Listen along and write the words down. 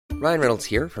Ryan Reynolds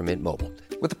here from Mint Mobile.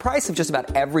 With the price of just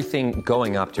about everything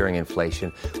going up during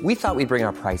inflation, we thought we'd bring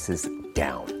our prices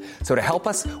down. So to help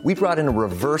us, we brought in a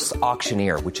reverse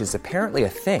auctioneer, which is apparently a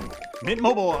thing. Mint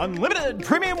Mobile Unlimited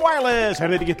Premium Wireless. How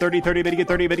to get 30, 30, bit to get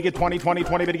 30, bit to get 20, 20,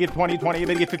 20, bit to get 20, 20,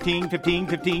 bit to get 15, 15,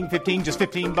 15, 15, just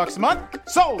 $15 a month?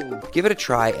 Sold! Give it a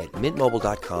try at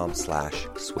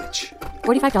mintmobile.com/switch.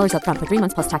 $45 up front for 3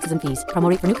 months plus taxes and fees. Promo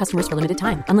rate for new customers for limited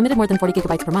time. Unlimited more than 40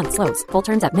 gigabytes per month. Slows full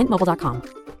terms at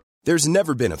mintmobile.com. There's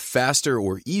never been a faster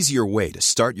or easier way to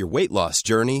start your weight loss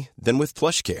journey than with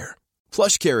PlushCare.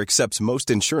 PlushCare accepts most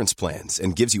insurance plans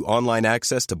and gives you online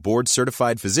access to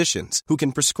board-certified physicians who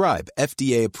can prescribe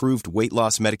FDA-approved weight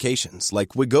loss medications like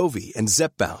Wegovy and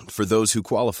Zepbound for those who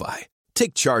qualify.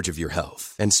 Take charge of your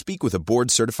health and speak with a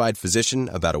board-certified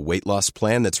physician about a weight loss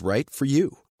plan that's right for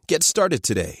you. Get started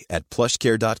today at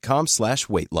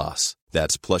plushcare.com/weight loss.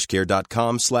 That's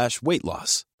plushcare.com/weight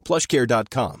loss.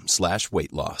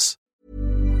 plushcare.com/weight loss.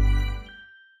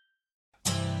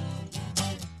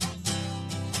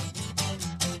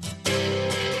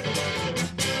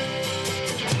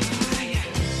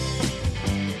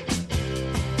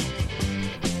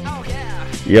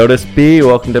 Yotis B,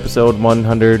 welcome to episode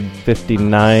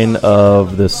 159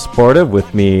 of The Sportive.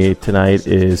 With me tonight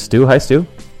is Stu. Hi, Stu.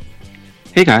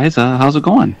 Hey guys, how's it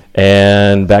going?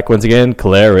 And back once again,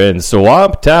 Clarence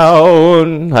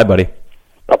Swamptown. Hi, buddy.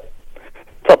 What's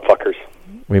up, fuckers?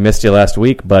 We missed you last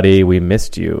week, buddy. We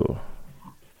missed you.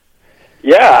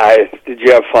 Yeah, did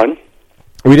you have fun?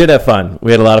 We did have fun.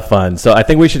 We had a lot of fun. So I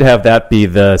think we should have that be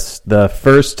the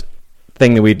first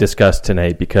thing that we discussed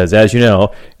tonight, because as you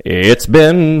know, it's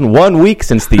been 1 week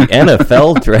since the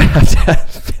NFL draft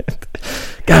happened.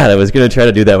 God, I was going to try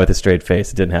to do that with a straight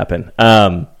face. It didn't happen.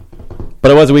 But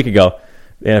it was a week ago.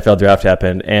 The NFL draft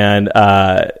happened, and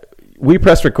we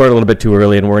pressed record a little bit too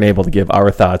early and weren't able to give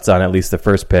our thoughts on at least the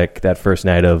first pick that first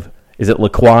night of, is it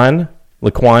Laquan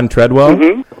Treadwell?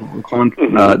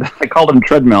 Mm-hmm. I called him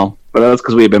Treadmill, but that's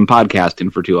because we had been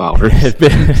podcasting for 2 hours.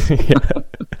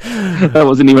 That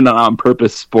wasn't even an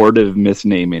on-purpose sportive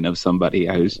misnaming of somebody.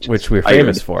 Which we're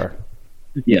famous for.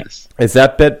 Yes. Has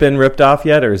that bit been ripped off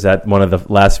yet, or is that one of the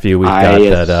last few we've got? I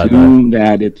assume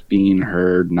that it's being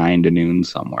heard 9 to noon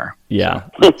somewhere. Yeah.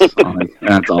 That's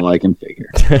all I can figure.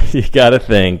 You got to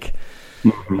think.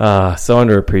 So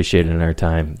underappreciated in our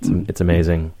time. It's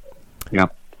amazing. Yeah.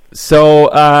 So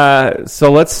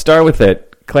let's start with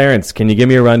it. Clarence, can you give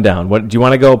me a rundown? What do you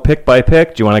want to go pick by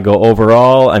pick? Do you want to go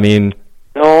overall? I mean,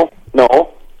 no.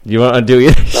 You want to do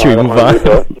it? Should we move on?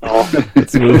 No.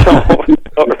 Let's move on.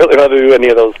 Don't really want to do any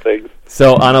of those things.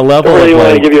 So on a level, I really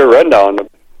want to give you a rundown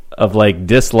of like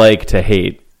dislike to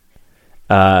hate.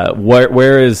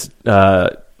 Where is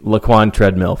Laquan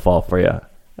Treadmill fall for you?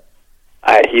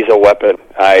 He's a weapon.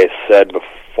 I said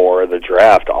before the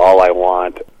draft, all I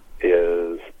want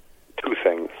is 2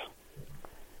 things.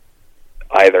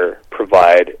 Either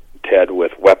provide Ted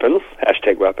with weapons,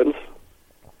 #weapons,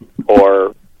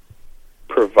 or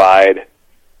provide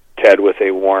Ted with a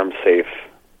warm, safe,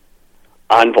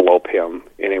 envelope him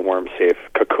in a warm, safe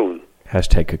cocoon.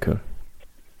 #cocoon.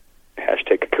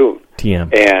 #cocoon.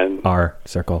 TM. And R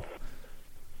circle.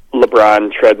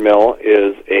 LeBron Treadmill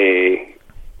is a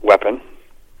weapon,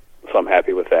 so I'm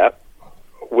happy with that.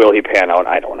 Will he pan out?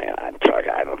 I don't know.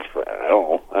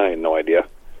 I have no idea.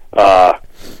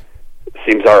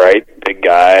 Seems all right. Big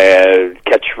guy,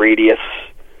 catch radius,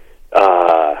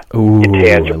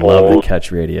 intangible. I love the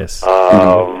catch radius.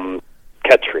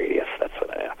 Catch radius. That's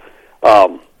what I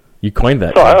am. You coined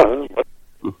that. So I don't know.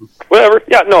 Whatever.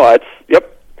 Yeah. No.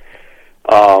 Yep.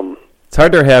 It's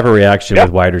hard to have a reaction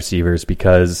with wide receivers,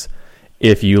 because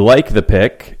if you like the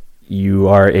pick, you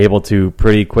are able to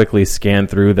pretty quickly scan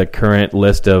through the current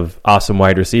list of awesome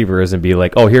wide receivers and be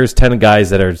like, oh, here's 10 guys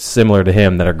that are similar to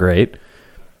him that are great.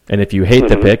 And if you hate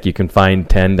the pick, you can find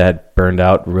 10 that burned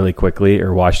out really quickly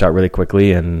or washed out really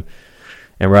quickly, and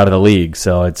we're out of the league.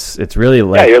 So it's really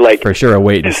you're like for sure a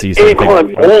wait and see something.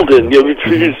 Anquan Bolden,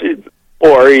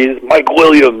 or he's Mike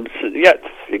Williams. Yes,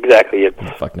 exactly.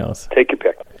 Fuck knows. Take your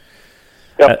pick.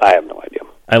 Yep, I have no idea.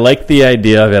 I like the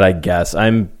idea of it, I guess.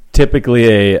 I'm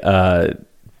typically a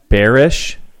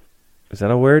bearish. Is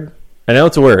that a word? I know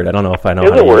it's a word. I don't know if I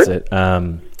know how to use it.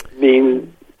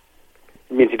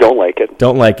 Means you don't like it.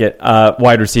 Don't like it.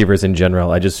 Wide receivers in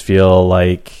general. I just feel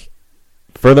like,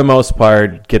 for the most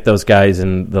part, get those guys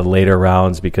in the later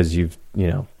rounds, because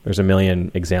there's a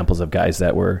million examples of guys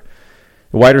that were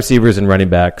wide receivers and running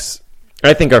backs,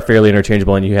 I think, are fairly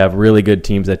interchangeable, and you have really good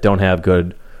teams that don't have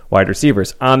good wide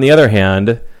receivers. On the other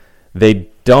hand, they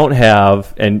don't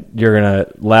have, and you're going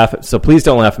to laugh, so please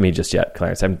don't laugh at me just yet,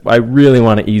 Clarence. I really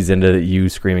want to ease into you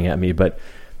screaming at me, but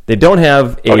They don't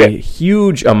have a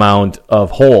huge amount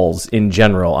of holes in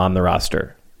general on the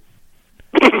roster.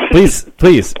 Please.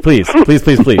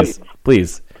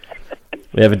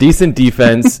 They have a decent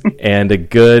defense and a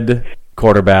good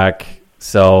quarterback.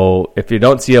 So if you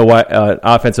don't see an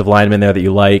offensive lineman there that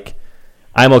you like,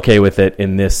 I'm okay with it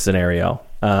in this scenario.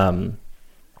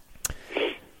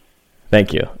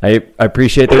 Thank you. I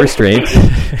appreciate the restraint.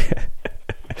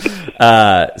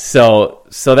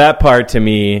 So that part to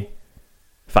me,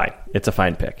 fine. It's a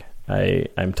fine pick.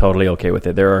 I'm totally okay with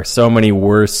it. There are so many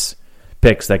worse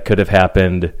picks that could have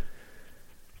happened.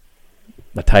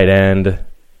 A tight end,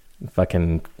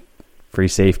 fucking free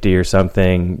safety or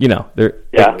something.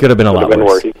 It could have been a lot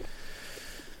worse.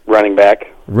 Running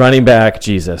back,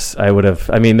 Jesus. There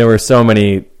were so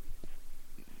many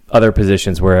other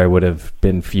positions where I would have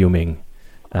been fuming.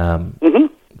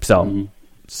 So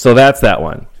that's that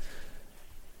one.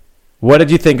 What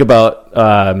did you think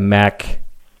about Mac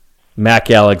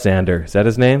Alexander? Is that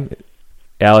his name?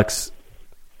 Alex?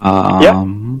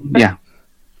 Yeah.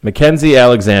 Mackenzie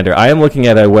Alexander. I am looking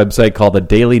at a website called the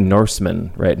Daily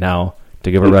Norseman right now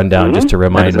to give a rundown, just to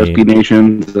remind me. SB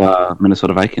Nation's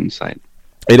Minnesota Vikings site.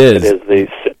 It is. It is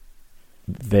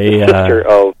the sister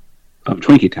of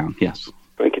Twinkie Town, yes.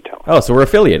 Twinkie Town. Oh, so we're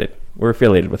affiliated. We're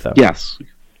affiliated with them. Yes.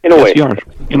 In a way. You are.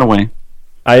 In a way.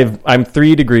 I'm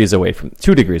 2 degrees away.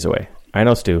 I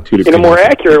know, Stu. In a more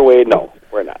accurate way, no,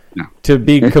 we're not. No. To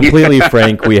be completely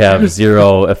frank, we have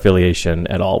zero affiliation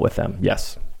at all with them.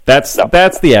 Yes. That's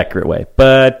the accurate way.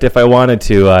 But if I wanted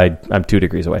to, I'm 2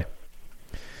 degrees away.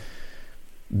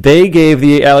 They gave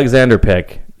the Alexander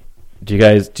pick.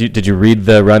 Did you read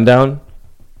the rundown?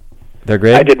 Their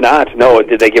grade? I did not. No,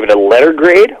 did they give it a letter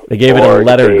grade? They gave it a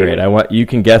letter grade. You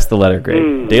can guess the letter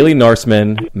grade. Daily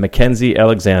Norseman, Mackenzie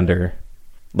Alexander,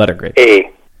 letter grade.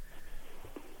 A.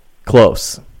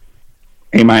 Close.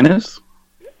 A minus?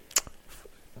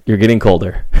 You're getting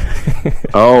colder.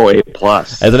 Oh, A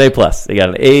plus. As an A plus. They got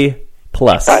an A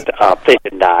plus. They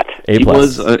did not. A he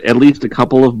plus. was, at least a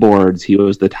couple of boards, he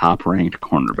was the top-ranked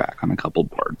cornerback on a couple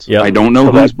boards. Yep. I don't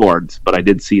know whose boards, but I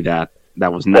did see that.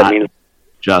 That was not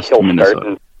just he'll Minnesota. Start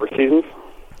in 4 seasons?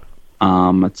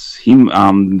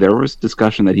 There was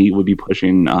discussion that he would be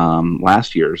pushing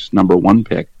last year's number 1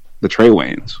 pick, the Trey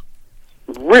Waynes.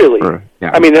 Really?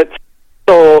 Yeah. That's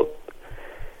so.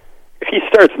 If he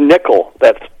starts nickel,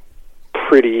 that's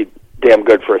pretty damn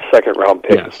good for a second-round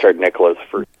pick to start nickel his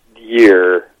first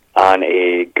year on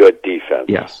a good defense.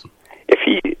 Yes. If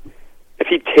he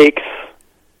takes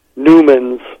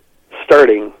Newman's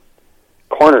starting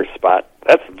corner spot,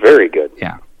 that's very good.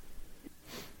 Yeah.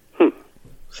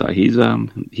 So he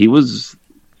was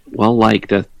well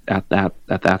liked at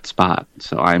that spot.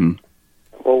 So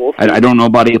we'll see. I don't know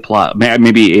about A plus,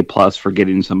 maybe A plus for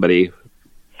getting somebody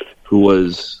who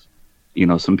was,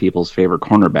 some people's favorite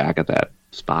cornerback at that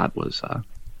spot was.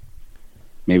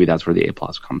 Maybe that's where the A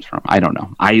plus comes from. I don't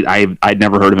know. I'd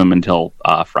never heard of him until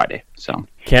Friday. So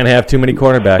can't have too many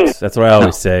cornerbacks. That's what I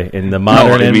always say. In the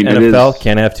modern NFL,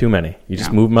 can't have too many. You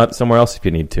just move them out somewhere else if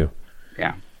you need to.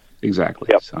 Yeah, exactly.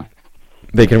 Yep. So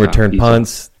they can return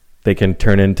punts. They can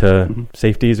turn into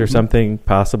safeties or something,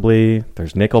 possibly.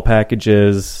 There's nickel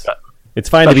packages. It's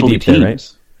fine to be deep there,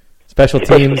 right? Special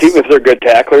teams. If they're good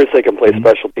tacklers, they can play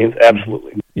special teams.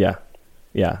 Absolutely. Yeah.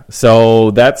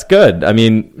 So that's good.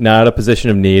 Not a position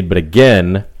of need, but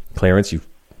again, Clarence,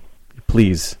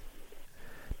 please.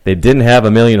 They didn't have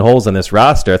a million holes in this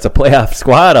roster. It's a playoff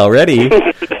squad already.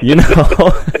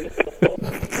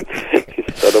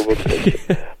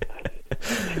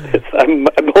 I'm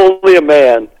only a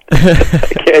man.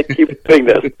 I can't keep doing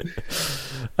this.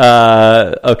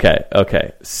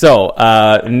 Okay. So,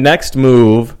 next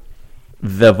move,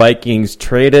 the Vikings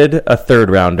traded a third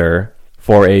rounder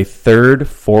for a third,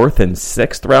 fourth, and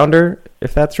sixth rounder,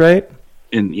 if that's right?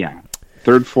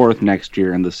 Third, fourth next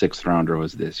year, and the sixth rounder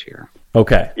was this year.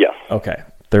 Okay. Yes. Okay.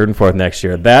 Third and fourth next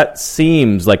year. That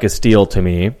seems like a steal to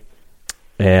me,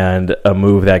 and a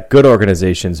move that good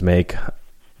organizations make.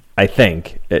 I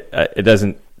think it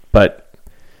doesn't, but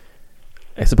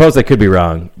I suppose I could be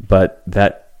wrong. But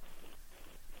that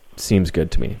seems good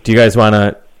to me. Do you guys want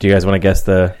to guess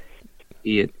the?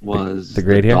 It was the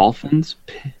grade here. Dolphins.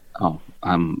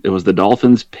 It was the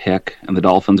Dolphins pick, and the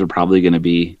Dolphins are probably going to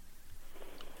be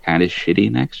kind of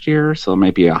shitty next year, so it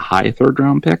might be a high third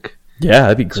round pick. Yeah,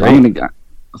 that'd be great.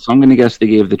 So I'm going to guess they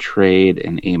gave the trade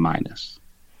an A minus.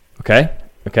 Okay.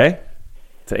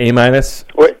 It's an A minus.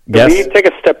 Wait, did we take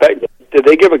a step back? Did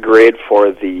they give a grade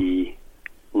for the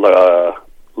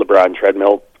LeBron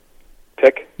treadmill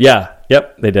pick? Yeah.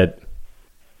 Yep, they did.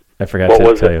 I forgot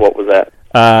to tell you. What was that?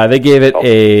 They gave it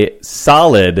a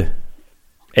solid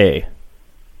A.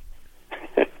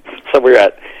 we're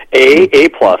at A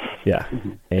plus. Yeah.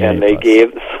 And they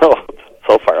gave, so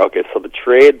far, okay, so the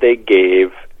trade they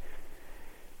gave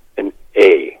an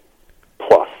A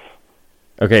plus.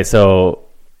 Okay, so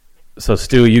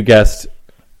Stu, you guessed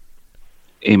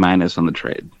A minus on the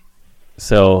trade.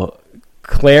 So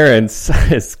Clarence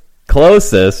is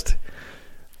closest,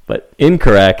 but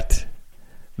incorrect.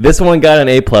 This one got an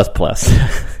A plus plus.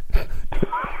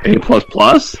 A plus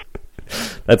plus?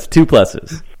 That's 2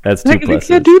 pluses. That's 2 pluses. You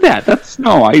can't do that. That's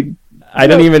I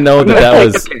don't even know that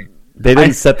was. Okay. They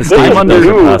didn't set the stage that was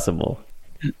impossible.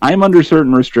 I'm under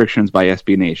certain restrictions by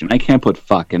SB Nation. I can't put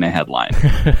fuck in a headline.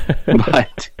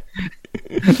 But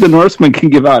the Norseman can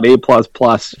give out A plus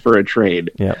plus for a trade.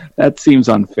 Yep. That seems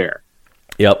unfair.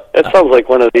 Yep. That sounds like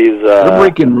one of these They're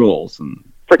breaking rules and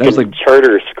freaking like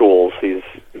charter schools. These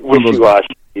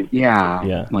wishy-washy.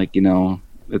 Yeah. Like,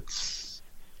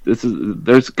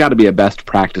 there's got to be a best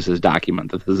practices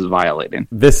document that this is violating.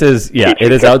 This is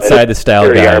it is outside the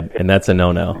style guide, and that's a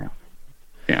no-no.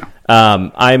 Yeah.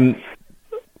 I'm,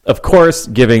 of course,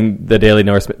 giving the Daily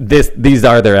Norseman. These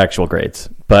are their actual grades,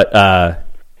 but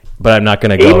I'm not going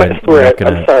to go.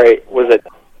 I'm sorry. Was it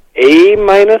A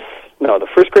minus? No, the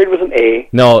first grade was an A.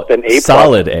 No, then A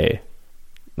solid plus. A.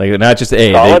 Like not just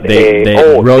A. Solid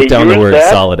they wrote down the word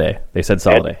solid A. They said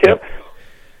solid A. Yep.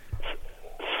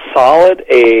 Solid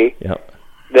A. Yep.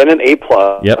 Then an A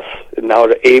plus. Yep. And now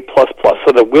to A plus plus.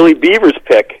 So the Willie Beavers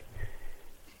pick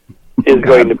is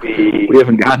going to be. We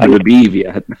haven't gotten to the Beav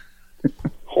yet.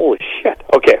 Holy shit!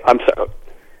 Okay, I'm sorry.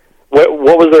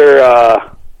 What was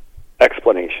their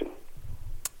explanation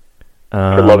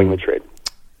for loving the trade?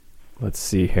 Let's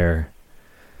see here.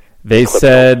 They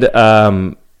said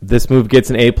this move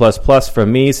gets an A plus plus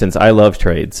from me since I love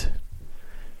trades.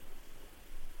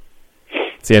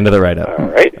 It's the end of the write-up. All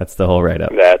right. That's the whole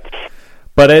write-up.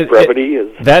 Brevity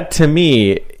is that to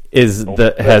me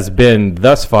has been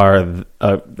thus far.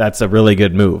 That's a really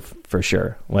good move for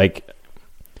sure. Like,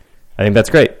 I think that's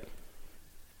great.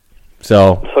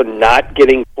 So not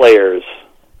getting players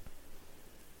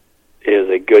is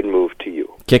a good move to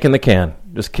you. Kicking the can,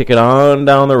 just kick it on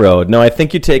down the road. No, I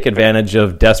think you take advantage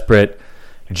of desperate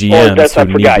GMs who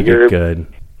need to get good.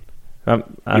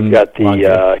 You've got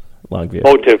the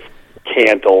motive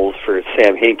candles for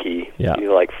Sam Hinkie. Yeah.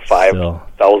 You like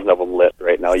 5,000 of them lit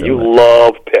right now. You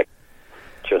love picks.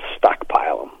 Just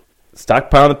stockpile them.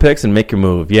 Stockpile the picks and make your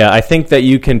move. Yeah, I think that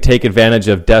you can take advantage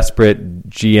of desperate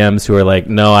GMs who are like,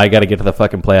 no, I got to get to the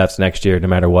fucking playoffs next year no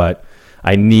matter what.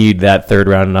 I need that third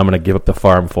round, and I'm going to give up the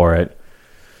farm for it.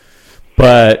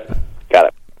 But got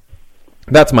it.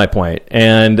 That's my point.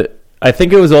 And I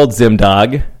think it was old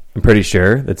Zimdog, I'm pretty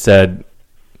sure, that said,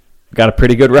 got a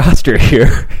pretty good roster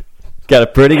here. Got a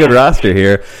pretty good roster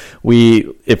here.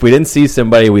 If we didn't see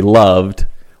somebody we loved,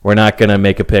 we're not going to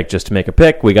make a pick just to make a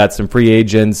pick. We got some free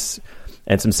agents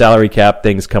and some salary cap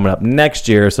things coming up next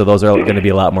year, so those are going to be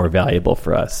a lot more valuable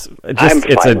for us.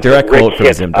 It's a direct quote from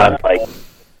Zimdog.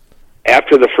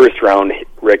 After the first round,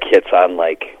 Rick hits on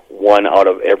like 1 out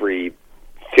of every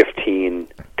 15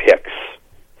 picks.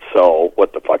 So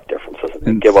what the fuck difference does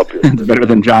it give up your? It's better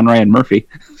than John Ryan Murphy.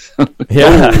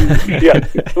 Yeah.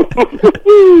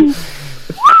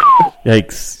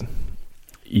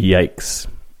 Yikes.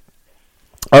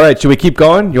 All right, should we keep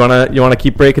going? You wanna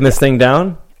keep breaking this thing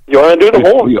down? You want to do the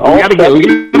whole? We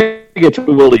gotta get to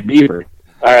Willie Beaver.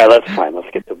 All right, that's fine.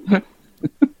 Let's get to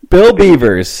Bill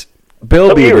Beavers.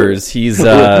 Bill Beavers. He's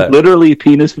literally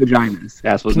penis vaginas.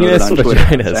 That's what's penis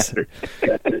vaginas.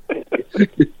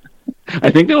 I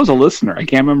think that was a listener. I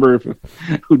can't remember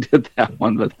who did that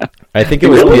one, but I think it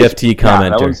was PFT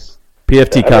commenter.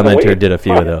 PFT commenter did a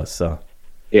few of those. So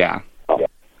yeah,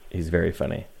 he's very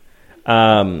funny.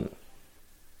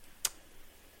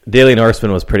 Daily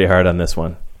Norseman was pretty hard on this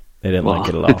one. They didn't like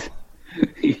it at all.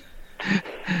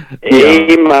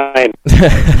 A minus.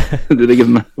 Did they give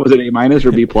him? Was it A minus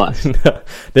or B plus? No,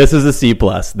 this is a C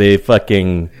plus. They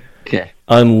fucking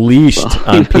unleashed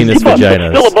on penis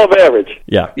vaginas. Still above average.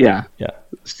 Yeah.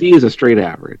 C is a straight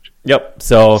average. Yep.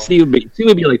 So C would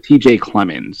be like T.J.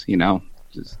 Clemens.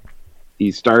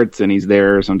 He starts and he's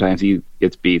there. Sometimes he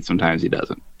gets beat. Sometimes he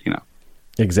doesn't.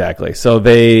 Exactly. So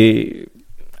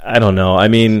I don't know. I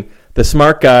mean, the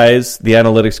smart guys, the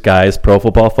analytics guys, Pro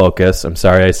Football Focus, I'm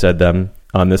sorry I said them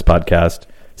on this podcast,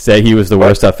 say he was the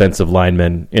worst offensive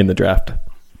lineman in the draft.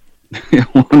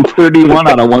 131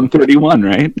 out of 131,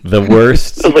 right? The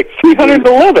worst. It was like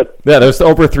 311. Yeah, there's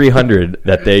over 300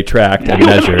 that they tracked and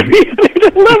measured.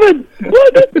 311!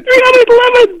 What?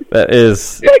 311! That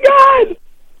is... Oh my God!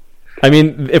 I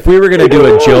mean, if we were going to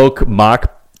do a joke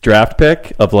mock draft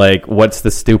pick of like, what's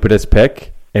the stupidest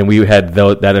pick? and we had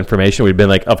that information, we'd been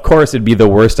like, of course it'd be the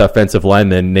worst offensive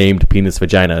lineman named Penis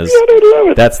Vaginas.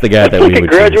 That's the guy that we would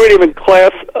graduating in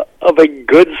class of a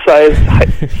good-sized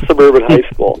suburban high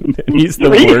school. He's the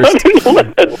worst.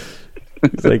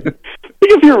 He's like,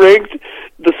 if you're ranked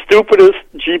the stupidest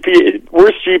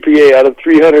worst GPA out of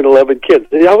 311 kids,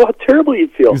 how terrible you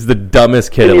feel. He's the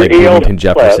dumbest kid at like Bloomington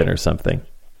Jefferson or something.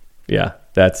 Yeah,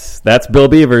 that's Bill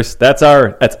Beavers. That's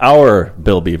our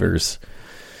Bill Beavers.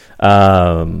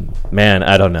 Man,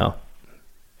 I don't know.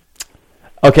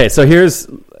 Okay, so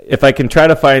if I can try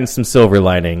to find some silver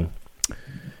lining.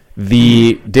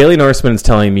 The Daily Norseman is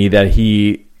telling me that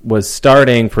he was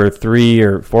starting for 3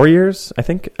 or 4 years, I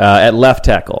think, at left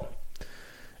tackle.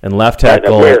 And left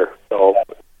tackle. Where?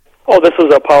 This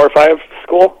was a Power 5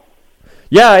 school?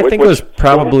 Yeah, I think it was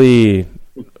probably.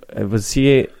 Was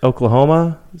he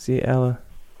Oklahoma? Was he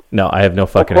No, I have no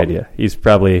fucking idea. He's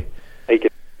probably.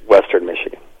 Western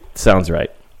Michigan. Sounds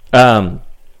right.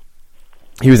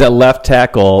 He was at left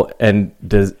tackle, and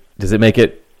does it make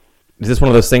it? Is this one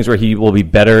of those things where he will be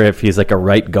better if he's like a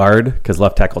right guard because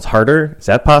left tackle's harder? Is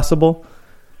that possible?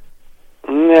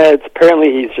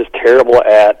 Apparently he's just terrible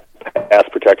at pass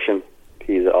protection.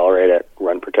 He's all right at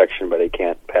run protection, but he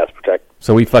can't pass protect.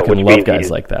 So we fucking love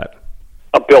guys like that.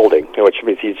 A building, which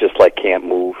means he's just like can't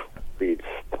move. Well,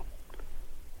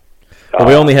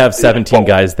 we only have 17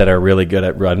 guys that are really good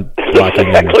at run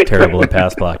blocking and terrible at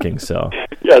pass blocking. So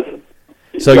yes.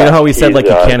 So you know how we said like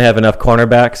you can't have enough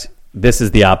cornerbacks? This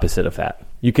is the opposite of that.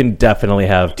 You can definitely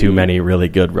have too many really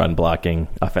good run blocking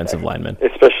offensive linemen.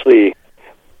 Especially,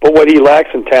 but what he lacks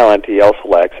in talent, he also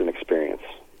lacks in experience.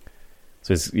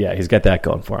 So he's got that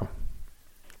going for him.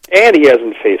 And he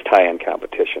hasn't faced high-end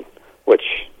competition, which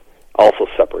also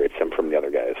separates him from the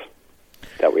other guys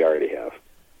that we already have.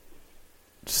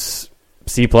 C+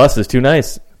 is too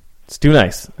nice. It's too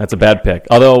nice. That's a bad pick.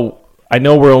 Although I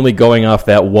know we're only going off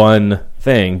that one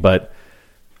thing, but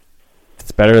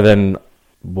it's better than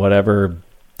whatever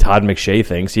Todd McShay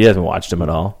thinks. He hasn't watched him at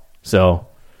all. So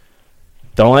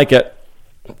don't like it.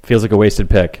 Feels like a wasted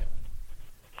pick.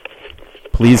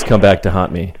 Please come back to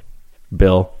haunt me,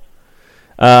 Bill.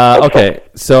 Okay,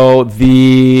 so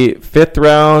the 5th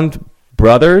round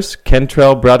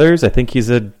Kentrell Brothers, I think he's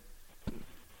a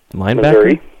linebacker.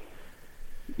 Missouri.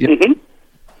 Yep. Mm-hmm.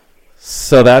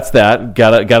 So that's that.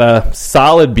 Got a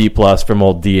solid B+ from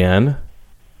old DN.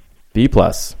 B+.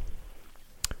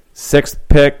 6th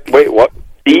pick. Wait, what?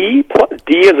 D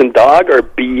as in dog or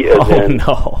B as in...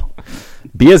 no.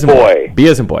 B as in boy. B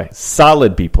as in boy.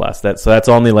 Solid B+. That's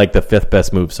only like the 5th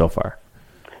best move so far.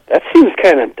 That seems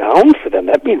kind of down for them.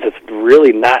 That means it's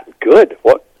really not good.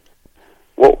 What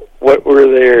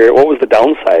was the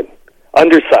downside?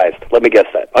 Undersized. Let me guess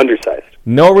that. Undersized.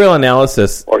 No real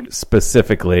analysis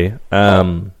specifically.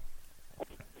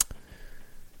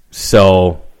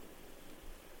 So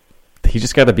he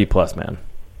just got a B+, man.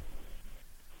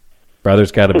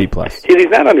 Brother's got a B+. He's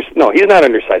not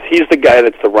undersized. He's the guy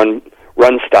that's the run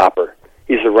stopper.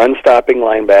 He's a run stopping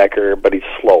linebacker, but he's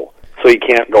slow. So he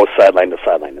can't go sideline to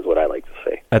sideline is what I like to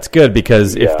say. That's good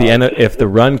because if the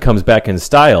run comes back in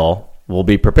style, we'll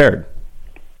be prepared.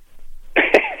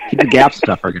 He's a gap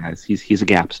stuffer, guys. He's a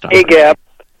gap stuffer. A gap.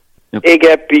 Yep. A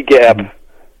gap, B gap. Mm-hmm.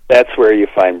 That's where you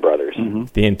find brothers. Mm-hmm.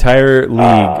 The entire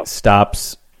league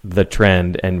stops the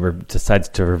trend and decides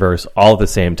to reverse all at the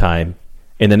same time.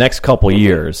 In the next couple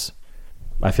years,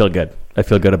 I feel good. I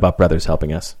feel good about brothers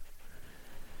helping us.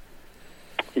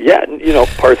 Yeah,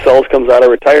 Parcells comes out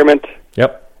of retirement.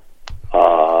 Yep.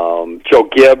 Joe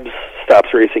Gibbs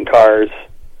stops racing cars.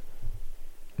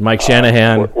 Mike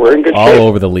Shanahan, we're in good all shape.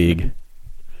 Over the league.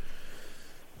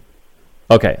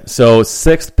 Okay, so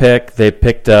 6th pick, they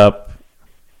picked up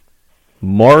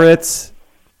Moritz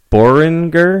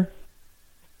Boehringer.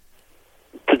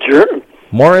 The German.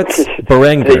 Moritz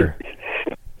Boehringer.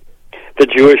 The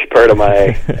Jewish part of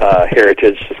my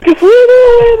heritage just gets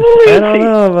I don't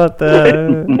know about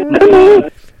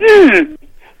that.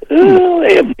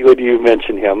 Anthony, would you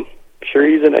mention him? Sure,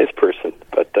 he's a nice person,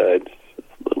 but it's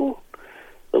a little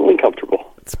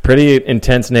uncomfortable. It's a pretty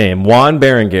intense name. Juan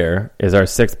Berenguer is our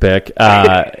 6th pick.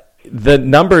 The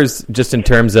numbers, just in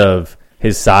terms of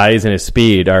his size and his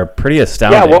speed, are pretty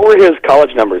astounding. Yeah, what were his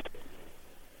college numbers?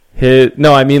 His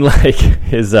college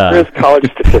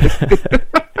statistics.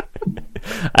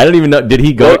 I don't even know. Did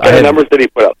he go? What kind of numbers did he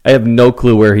put up? I have no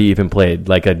clue where he even played.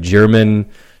 Like a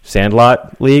German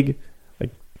Sandlot league? I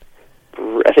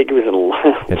think it was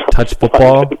in a touch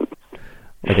football?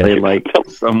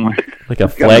 Somewhere. Like a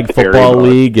flag football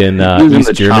league in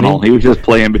East Germany? Tunnel. He was just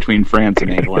playing between France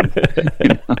and England.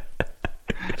 It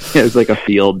was like a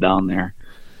field down there.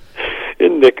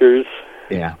 In knickers.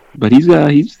 Yeah, but he's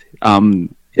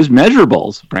his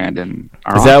measurables, Brandon.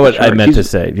 Is that what I meant to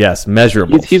say? Yes,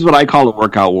 measurables. He's what I call a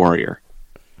workout warrior.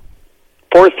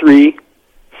 4'3",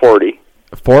 40.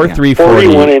 4'3",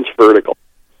 41 inch vertical.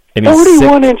 And he's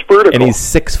 41 inch vertical. And he's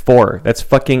 6'4". That's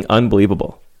fucking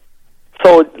unbelievable.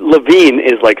 So Levine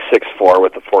is like 6'4"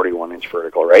 with a 41 inch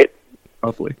vertical, right?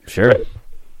 Hopefully. Sure. Is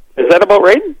that about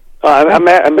right?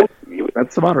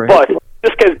 That's about right. But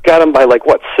this guy's got him by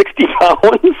 60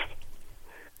 pounds?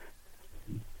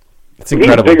 It's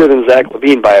incredible. He's bigger than Zach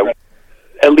Levine by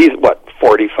at least,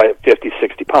 45, 50,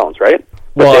 60 pounds, right?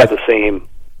 But Well, they have the same.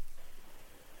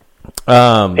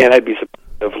 And I'd be surprised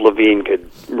if Levine could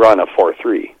run a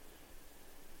 4.3.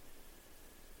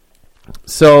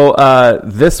 So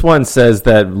this one says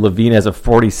that Levine has a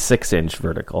 46-inch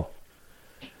vertical.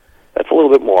 That's a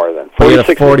little bit more than. He had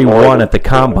a 41 at the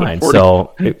combine, 40,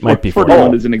 so it might be 41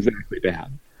 41. isn't exactly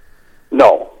bad.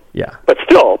 No. Yeah. But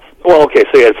still, okay,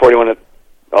 so you had 41 at...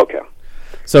 Okay.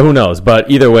 So who knows? But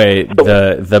either way,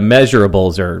 the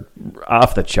measurables are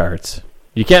off the charts.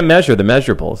 You can't measure the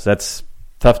measurables. That's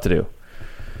tough to do.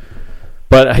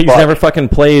 But he's never fucking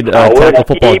played a tackle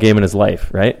football game in his life,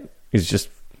 right? He's just...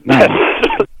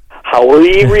 How will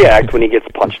he react when he gets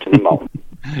punched in the mouth?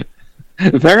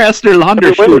 Wer ist der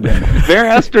Landerstuben?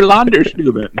 Wer ist der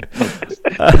Landerstuben?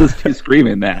 I'll just be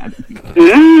screaming that.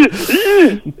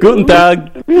 Guten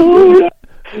Tag.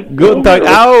 Guten Tag.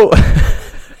 Ow!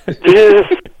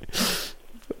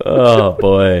 Oh,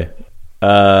 boy.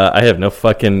 I have no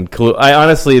fucking clue. I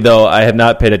honestly, though, I have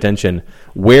not paid attention.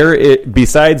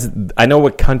 Besides, I know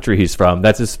what country he's from.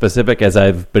 That's as specific as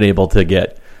I've been able to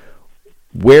get.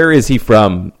 Where is he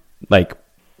from?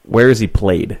 Where has he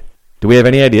played? Do we have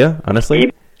any idea, honestly?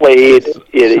 He played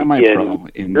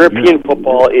in European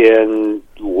football in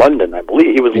London, I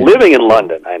believe. He was living in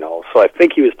London, I know. So I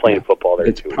think he was playing football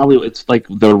there, too. It's like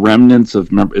the remnants of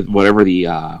whatever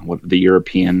the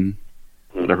European,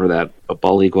 whatever that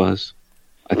football league was.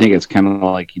 I think it's kind of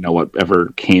like,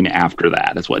 whatever came after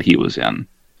that is what he was in.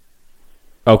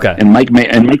 Okay. And Mike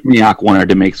Mayock wanted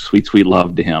to make sweet, sweet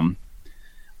love to him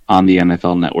on the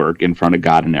NFL Network in front of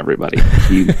God and everybody.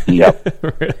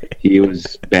 He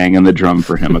was banging the drum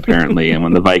for him, apparently. And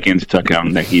when the Vikings took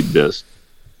him, I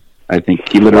think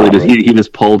he literally he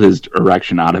just pulled his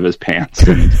erection out of his pants.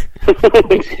 And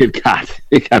it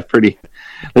got pretty...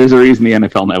 There's a reason the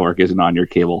NFL Network isn't on your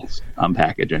cable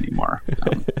package anymore.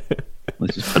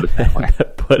 Let's just put it that way.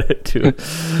 Put it to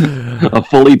a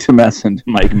fully tumescent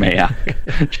Mike Mayock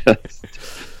just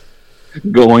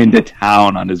going to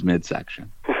town on his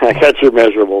midsection. I got your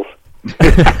measurables.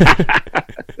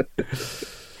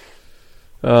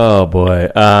 Oh boy!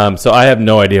 So I have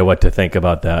no idea what to think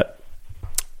about that.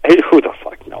 Hey, who the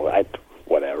fuck? No,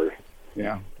 whatever.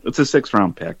 Yeah, it's a 6th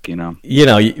round pick.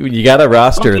 You got a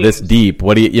roster this deep.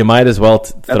 What do you might as well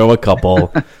throw a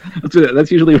couple.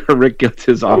 That's usually where Rick gets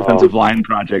his offensive line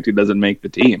project. Who doesn't make the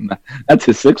team? That's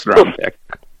his 6th round pick.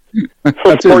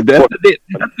 That's the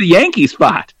Yankee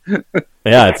spot.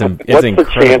 Yeah, it's incredible.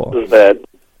 What's the chances that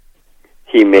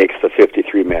he makes the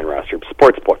 53-man roster?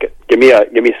 Sports book it. Give me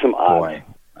some odds. Boy,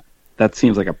 that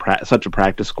seems like such a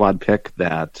practice squad pick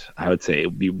that I would say it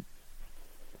would be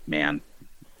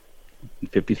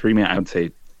 53-man. I would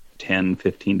say 10,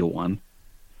 15 to 1.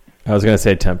 I was going to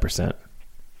say 10%.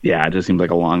 Yeah, it just seems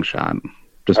like a long shot.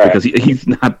 Just because he's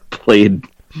not played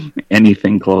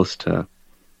anything close to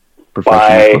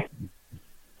professional.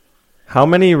 How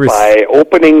many... by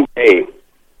opening day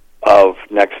of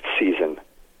next season,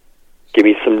 give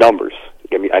me some numbers.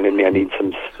 I need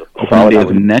some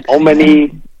solid numbers. How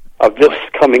many of this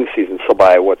coming season? So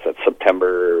by,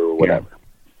 September or whatever.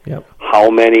 Yeah. Yep. How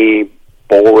many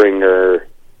Bullringer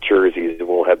jerseys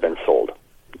will have been sold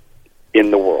in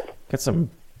the world? Got some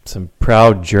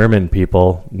proud German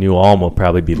people. New Ulm will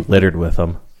probably be littered with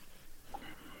them.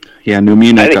 Yeah, New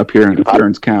Munich up here in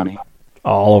Clarence County.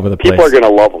 All over the place. People are going to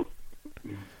love him.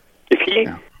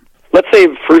 If let's say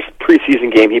first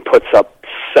preseason game, he puts up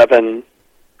 7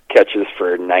 catches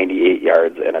for 98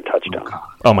 yards and a touchdown.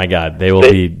 Oh my God, they will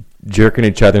be jerking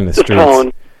each other in the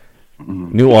streets.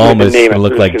 New Ulm is going to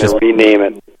look like just rename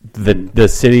it. The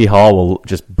city hall will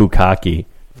just bukkake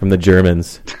from the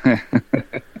Germans.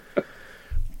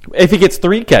 If he gets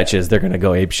 3 catches, they're going to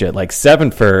go ape shit.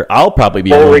 7 for... I'll probably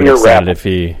be a little bit excited if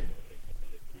he...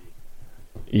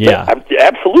 Yeah.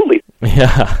 Absolutely.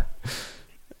 Yeah.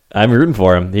 I'm rooting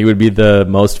for him. He would be the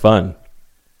most fun.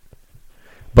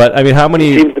 But, I mean, how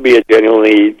many... He seems to be a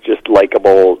genuinely just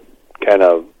likable kind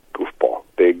of goofball.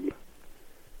 Big,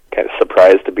 kind of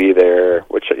surprised to be there,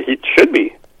 which he should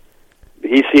be.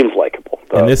 He seems likable.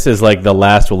 And this is the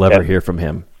last we'll ever hear from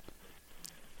him.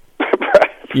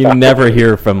 you never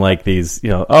hear from like these,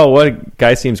 what a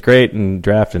guy seems great in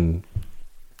draft, and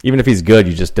even if he's good,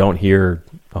 you just don't hear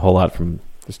a whole lot from.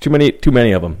 There's too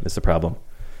many of them. Is the problem?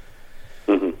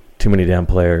 Mm-hmm. Too many damn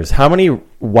players. How many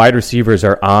wide receivers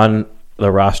are on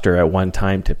the roster at one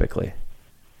time typically?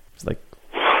 It's like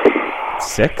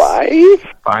 6,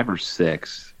 5 or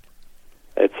 6.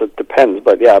 It depends,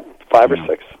 but yeah, 5 or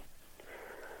 6.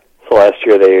 So last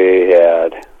year they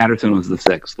had Patterson was the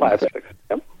 6th. 5 or 6.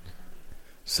 Yep.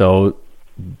 So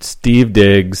Steve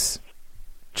Diggs,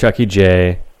 Chucky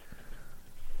J,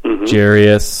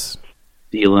 Jarius,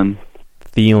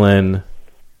 Thielen,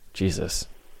 Jesus,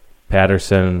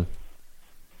 Patterson.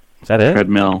 Is that it?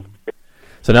 Treadmill.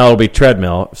 So now it'll be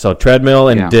Treadmill. So Treadmill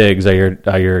and Diggs are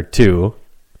your 2.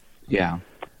 Yeah.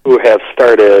 Who have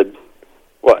started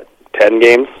 10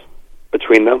 games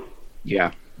between them?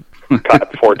 Yeah.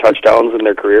 Caught 4 touchdowns in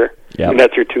their career. Yeah. And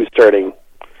that's your 2 starting.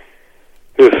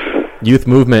 Youth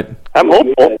movement. I'm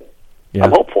hopeful. Yeah.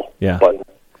 I'm hopeful. Yeah. But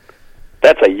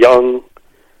that's a young.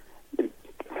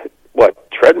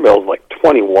 Treadmill's like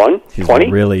 21, He's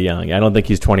 20? really young. I don't think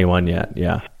he's 21 yet.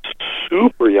 Yeah.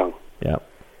 Super young. Yeah.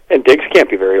 And Diggs can't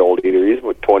be very old either. He's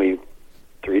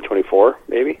 23, 24,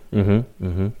 maybe.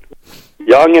 Mm-hmm.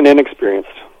 Young and inexperienced.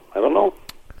 I don't know.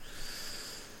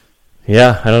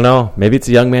 Yeah, I don't know. Maybe it's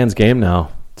a young man's game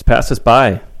now. It's passed us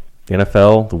by. The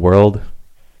NFL, the world,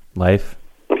 life.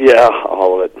 Yeah,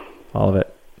 all of it. All of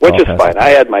it. Which is fine. I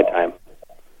had my time.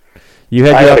 You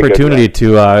had the opportunity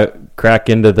to crack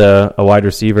into a wide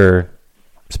receiver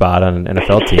spot on an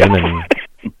NFL team, and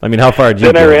I mean, how far did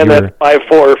you? Then I ran that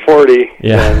 5.4 40.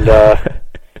 Yeah, and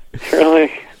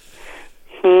really,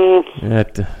 no.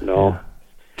 Yeah.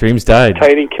 Dreams died.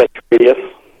 Tiny catch radius.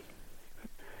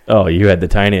 Oh, you had the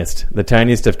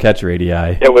tiniest of catch radii.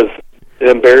 It was an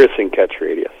embarrassing catch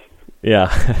radius. Yeah.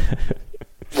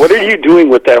 What are you doing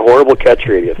with that horrible catch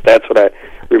radius? That's what I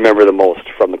remember the most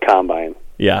from the combine.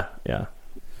 Yeah.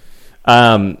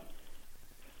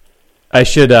 I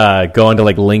should go onto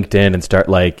like LinkedIn and start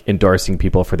like endorsing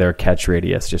people for their catch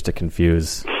radius just to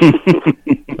confuse.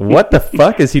 What the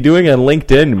fuck is he doing on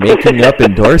LinkedIn making up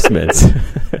endorsements?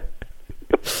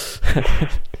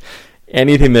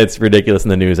 Anything that's ridiculous in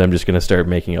the news, I'm just going to start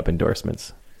making up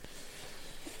endorsements.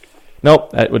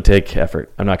 Nope, that would take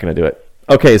effort. I'm not going to do it.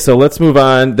 Okay, so let's move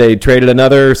on. They traded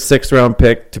another 6th-round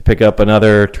pick to pick up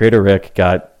another. Trader Rick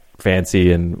got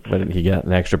fancy, and what did he get?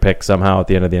 An extra pick somehow at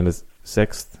the end of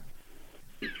 6th?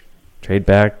 Trade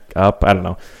back up? I don't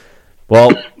know.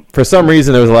 Well, for some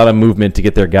reason, there was a lot of movement to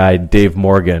get their guy, Dave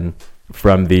Morgan,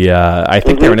 from the, I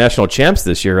think they were national champs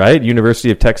this year, right?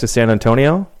 University of Texas San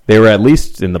Antonio? They were at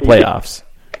least in the playoffs.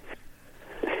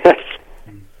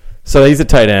 So he's a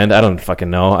tight end. I don't fucking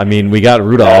know. I mean, we got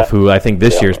Rudolph, who I think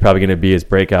this year is probably going to be his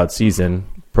breakout season.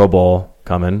 Pro Bowl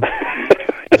coming.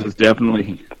 This is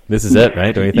definitely... This is it,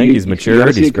 right? Don't you think? He's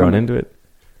matured. He's grown into it.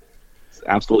 It's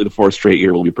absolutely the 4th straight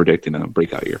year we'll be predicting a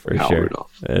breakout year for Hal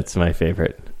Rudolph. It's my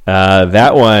favorite.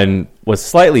 That one was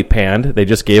slightly panned. They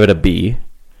just gave it a B.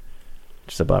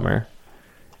 Which is a bummer.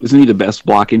 Isn't he the best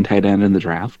blocking tight end in the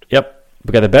draft? Yep.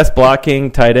 We got the best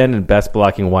blocking tight end and best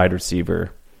blocking wide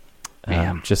receiver.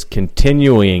 Just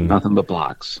continuing nothing but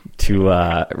blocks to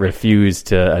refuse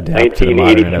to adapt to the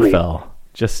modern NFL.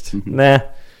 Just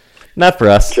not for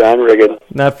us. John Riggin.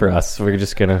 Not for us. We're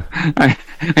just gonna. I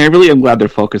really am glad they're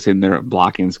focusing their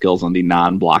blocking skills on the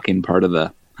non-blocking part of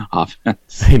the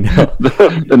offense. I know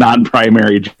the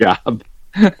non-primary job.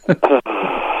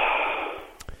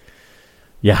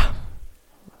 Yeah.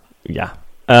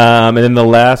 And then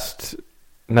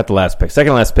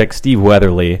second last pick, Steve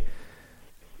Weatherly.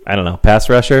 I don't know, pass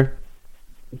rusher?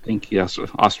 I think yes,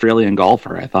 Australian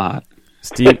golfer, I thought.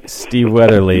 Steve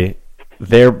Weatherly.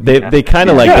 They kind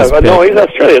of like this pick. No, he's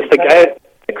Australian. It's the guy,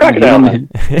 the crocodile.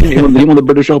 He won the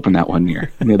British Open that one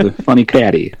year. He had the funny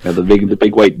caddy, had the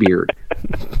big white beard.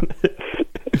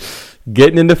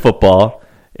 Getting into football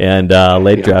and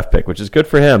late draft pick, which is good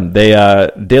for him. They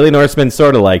Daily Norseman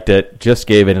sort of liked it, just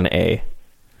gave it an A.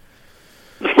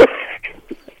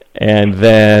 And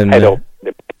then I don't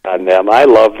pick on them. I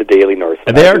love the Daily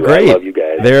Norseman. They are great. I love you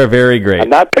guys. They're very great. I'm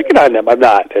not picking on them. I'm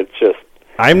not. It's just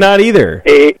I'm not either.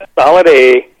 A solid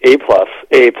A plus,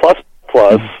 A plus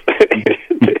plus,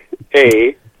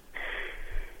 A.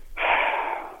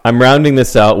 I'm rounding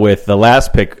this out with the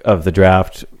last pick of the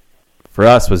draft for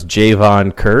us was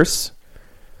Javon Curse.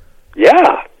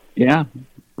 Yeah.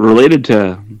 Related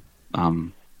to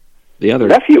the other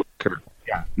nephew.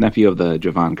 Yeah, nephew of the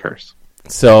Javon Curse.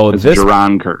 So it's this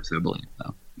Jaron Curse, I believe.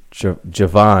 So.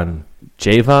 Javon.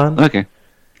 Okay,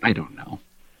 I don't know.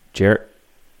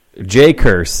 Jay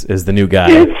Curse is the new guy.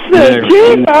 The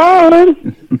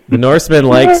Norseman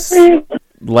likes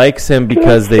him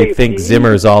because they think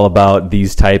Zimmer's all about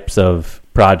these types of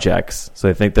projects. So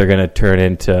they think he's going to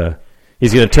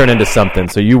turn into something.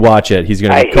 So you watch it. He's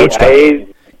going to be coached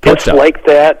up. I like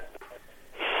that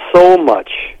so much.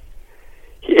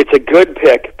 It's a good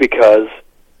pick because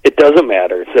it doesn't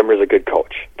matter. Zimmer's a good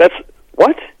coach. That's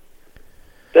what?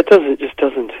 That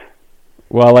doesn't.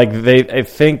 Well, I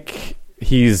think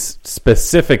he's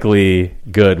specifically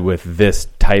good with this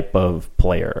type of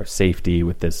player, safety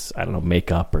with this, I don't know,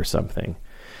 makeup or something.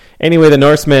 Anyway, the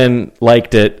Norseman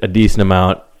liked it a decent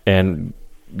amount and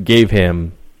gave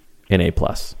him an A+.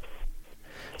 So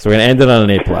we're going to end it on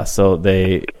an A+. So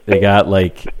they got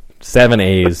 7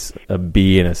 A's, a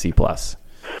B, and a C+.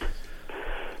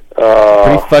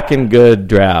 Pretty fucking good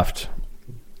draft,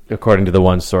 according to the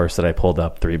one source that I pulled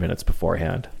up 3 minutes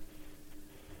beforehand.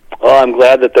 Well, I'm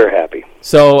glad that they're happy.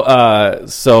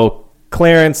 So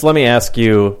Clarence, let me ask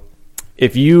you,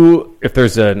 if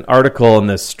there's an article in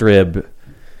the Strib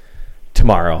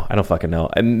tomorrow, I don't fucking know,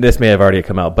 and this may have already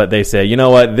come out, but they say, you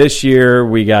know what, this year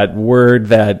we got word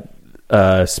that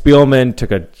Spielman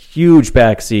took a huge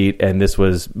backseat, and this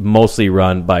was mostly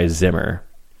run by Zimmer.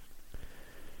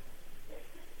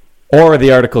 Or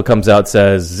the article comes out,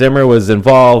 says Zimmer was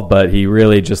involved, but he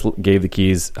really just gave the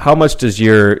keys. How much does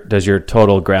your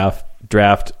total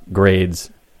draft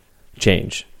grades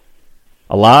change?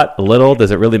 A lot? A little?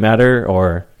 Does it really matter?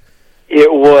 Or it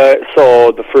was,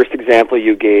 so the first example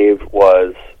you gave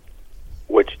was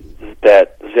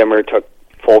that Zimmer took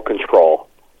full control,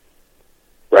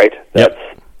 right? Yep.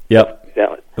 Yeah.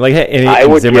 Hey,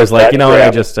 and Zimmer's like,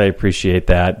 I appreciate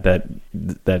that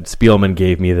Spielman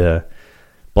gave me the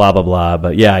blah blah blah,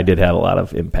 but yeah, I did have a lot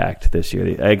of impact this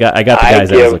year. I got the guys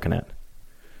I was looking at.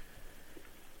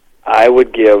 I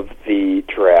would give the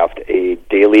draft a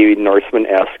Daily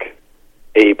Norseman-esque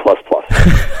A++.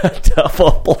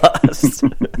 Double plus.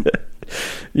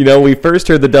 We first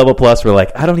heard the double plus. We're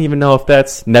like, I don't even know if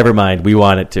that's. Never mind. We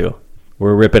want it to.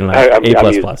 We're ripping A++.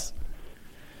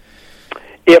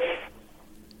 If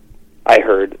I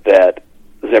heard that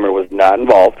Zimmer was not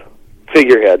involved,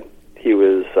 figurehead. He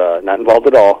was not involved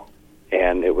at all,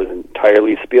 and it was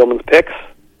entirely Spielman's picks.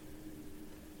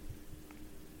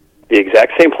 The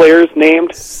exact same players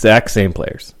named. Exact same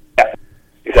players. Yeah.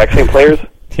 Exact same players.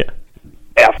 Yeah.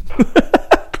 F.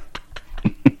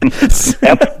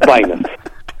 F minus.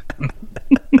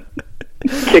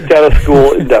 Kicked out of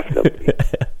school indefinitely.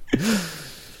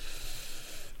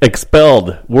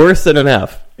 Expelled. Worse than an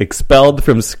F. Expelled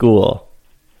from school.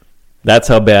 That's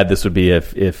how bad this would be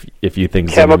if you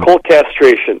think chemical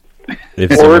castration.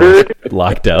 If ordered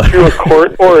locked out through a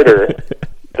court order.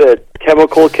 The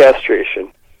chemical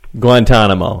castration.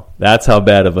 Guantanamo. That's how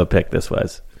bad of a pick this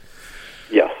was.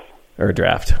 Yes. Or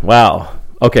draft. Wow.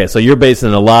 Okay, so you're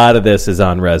basing a lot of this is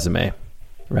on resume,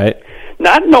 right?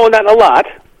 Not a lot.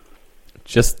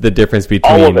 Just the difference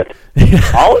between all of it.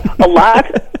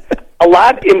 A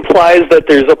lot implies that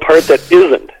there's a part that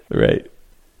isn't. Right.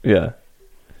 Yeah.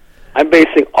 I'm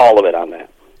basing all of it on that.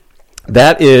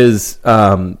 That is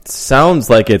sounds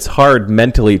like it's hard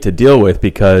mentally to deal with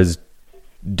because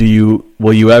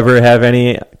will you ever have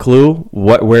any clue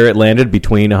where it landed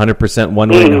between 100% one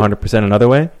way and 100% another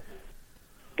way?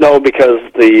 No, because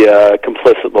the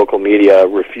complicit local media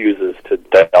refuses to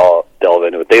delve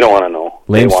into it. They don't want to know.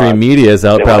 Mainstream media is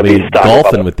out probably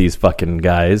golfing with these fucking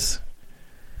guys.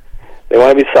 They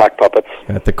want to be sock puppets.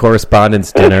 At the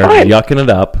correspondence dinner, yucking it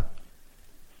up.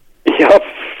 Yep.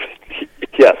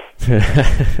 Yes.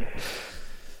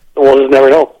 We'll just never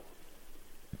know.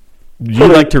 You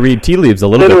like to read tea leaves a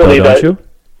little bit, though, don't you?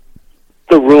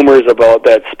 The rumors about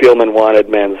that Spielman wanted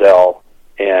Manziel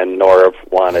and Norv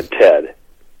wanted Ted.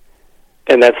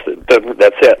 And that's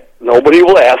it. Nobody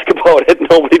will ask about it.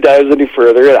 Nobody dives any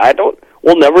further.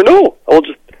 We'll never know.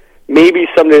 Maybe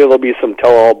someday there'll be some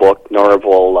tell-all book. Norv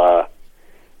will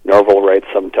write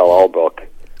some tell-all book.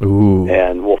 Ooh.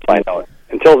 And we'll find out.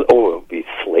 It'll be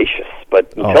salacious.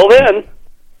 But until then,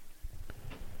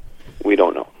 we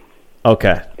don't know.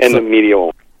 Okay. And the media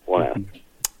won't ask.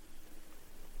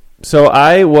 So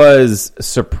I was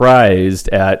surprised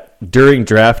during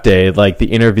draft day, the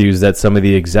interviews that some of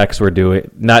the execs were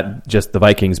doing, not just the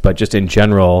Vikings, but just in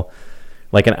general,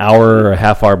 an hour or a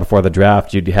half hour before the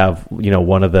draft, you'd have,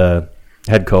 one of the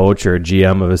head coach or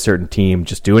GM of a certain team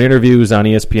just doing interviews on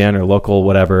ESPN or local,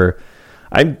 whatever.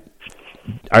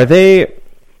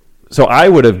 So I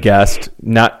would have guessed,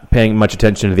 not paying much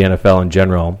attention to the NFL in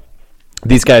general,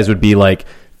 these guys would be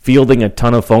fielding a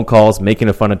ton of phone calls, making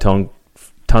a ton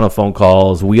of phone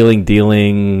calls, wheeling,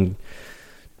 dealing,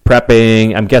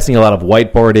 prepping. I'm guessing a lot of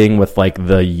whiteboarding with like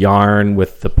the yarn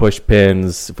with the push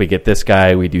pins. If we get this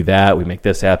guy, we do that. We make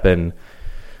this happen.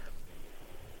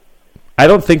 I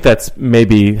don't think that's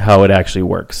maybe how it actually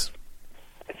works.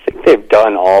 I think they've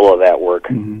done all of that work.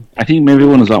 Mm-hmm. I think maybe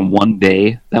when it was on one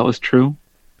day, that was true.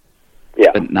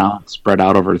 Yeah. But now it's spread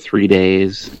out over 3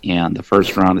 days, and the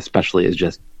first round especially is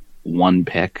just one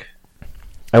pick.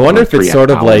 I wonder if it's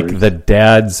sort of hours. like the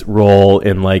dad's role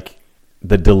in like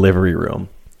the delivery room.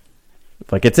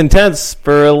 Like it's intense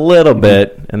for a little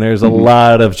bit, and there's a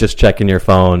lot of just checking your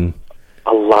phone.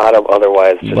 A lot of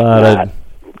otherwise just A lot not. of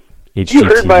HGTV You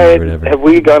heard my, or whatever. have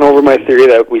we gone over my theory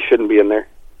that we shouldn't be in there?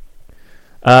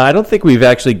 I don't think we've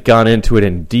actually gone into it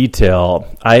in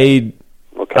detail. I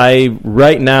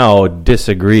right now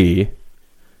disagree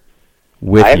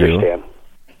with I you. understand.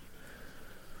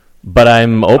 But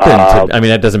I'm open to. I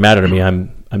mean, that doesn't matter to me.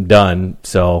 I'm done.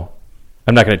 So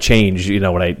I'm not going to change. You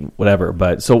know whatever.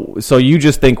 But so you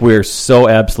just think we're so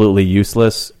absolutely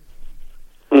useless?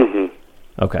 Mm-hmm.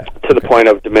 Okay. To the point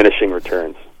of diminishing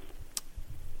returns.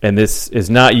 And this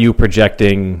is not you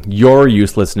projecting your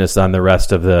uselessness on the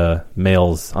rest of the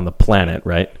males on the planet,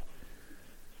 right?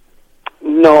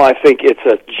 No, I think it's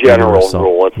a general Universal.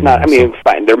 rule. It's not. I mean, it's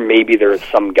fine. There's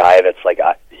some guy that's like,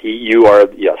 you are,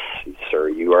 yes, sir,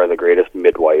 you are the greatest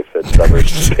midwife that's ever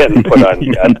been put on.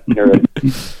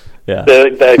 Yeah.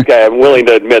 That guy, I'm willing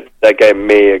to admit that guy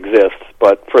may exist,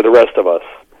 but for the rest of us,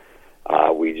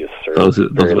 we just serve. Those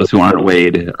of us who aren't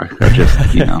weighed are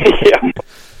just, you know.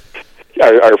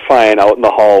 Yeah, are fine out in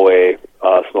the hallway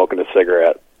smoking a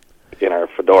cigarette in our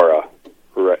fedora.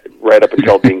 Right up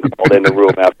until being called in the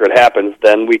room after it happens,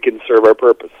 then we can serve our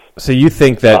purpose. So you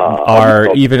think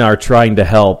that even our trying to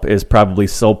help is probably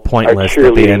so pointless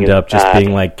that they end up just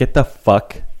being like, get the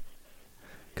fuck?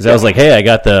 Because I was like, hey, I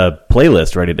got the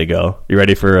playlist ready to go. You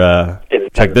ready for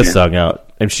check this song out?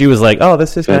 And she was like, oh,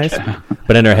 this is nice.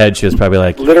 But in her head, she was probably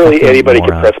like, literally anybody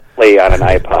can press play on an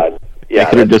iPod. Yeah, I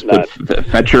could have just put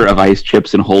fetcher of ice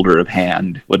chips and holder of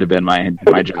hand would have been my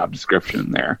job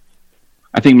description there.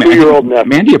 I think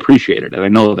Mandy appreciated it. I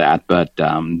know that, but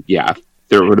yeah,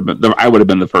 there would have been. I would have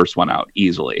been the first one out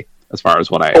easily as far as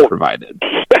what I provided.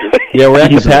 Yeah, we're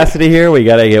at capacity here. We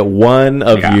got to get one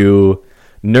of you,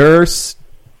 nurse,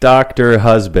 doctor,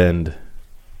 husband.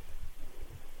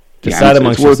 Decide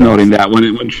it's worth noting that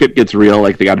when shit gets real,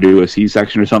 like they got to do a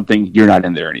C-section or something, you're not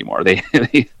in there anymore. They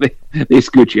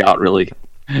scoot you out really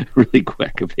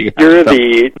quick. If they you're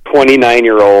the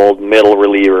 29-year-old middle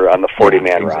reliever on the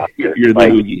 40-man roster. You're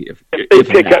like,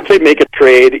 if they make a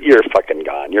trade, you're fucking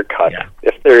gone. You're cut. Yeah.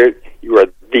 You are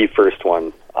the first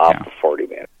one off the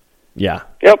 40-man. Yeah.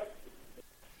 Yep.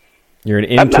 You're an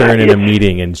intern in a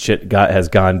meeting and shit has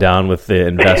gone down with the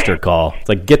investor call. It's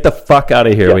like, get the fuck out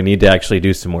of here. Yep. We need to actually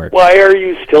do some work. Why are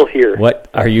you still here? What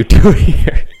are you doing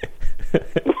here?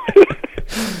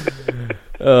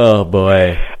 Oh,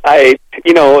 boy.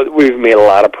 We've made a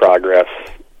lot of progress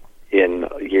in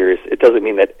years. It doesn't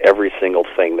mean that every single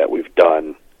thing that we've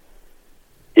done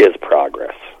is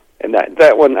progress. And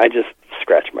that one, I just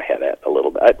scratch my head at a little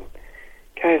bit.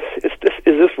 Guys, is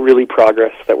this really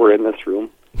progress that we're in this room?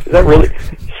 Is that really?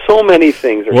 So many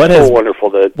things are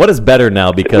wonderful. What is better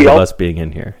now because of us being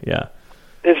in here? Yeah.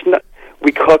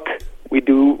 We cook.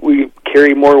 We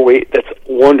carry more weight. That's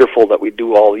wonderful that we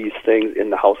do all these things in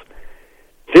the house.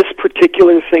 This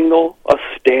particular thing, though, us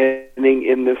standing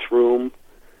in this room,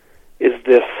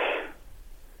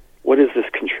 what is this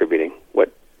contributing?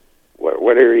 What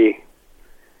are we?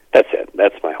 That's it.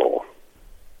 That's my whole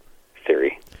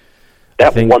theory.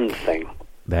 That one thing.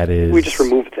 That is. We just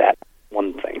removed that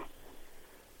one thing.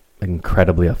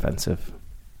 Incredibly offensive.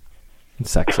 And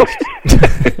sexist.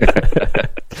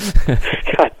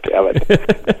 God damn it.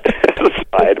 It's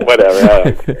fine. Whatever. I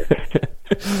don't care.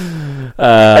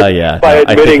 Yeah. By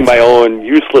admitting my own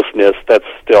uselessness, that's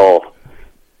still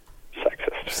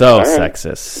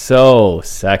sexist. So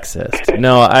sexist.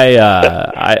 No,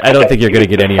 I don't think you're going to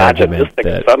get any argument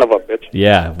that. Son of a bitch.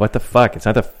 Yeah. What the fuck? It's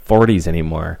not the 40s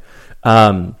anymore.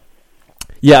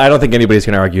 Yeah, I don't think anybody's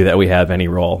going to argue that we have any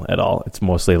role at all. It's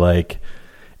mostly like,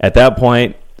 at that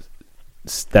point,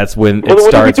 that's when it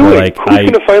starts. Where like, who's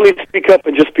going to finally speak up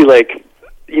and just be like,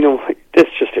 this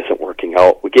just isn't working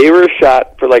out. We gave her a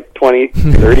shot for like 20,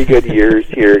 30 good years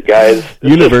here, guys.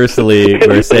 Universally,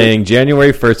 we're saying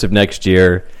January 1st of next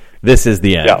year, this is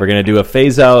the end. Yeah. We're going to do a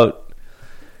phase out.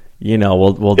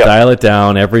 We'll dial it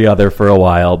down every other for a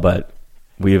while, but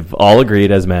we've all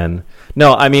agreed as men.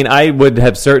 No, I mean, I would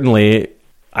have certainly.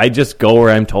 I just go where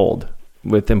I'm told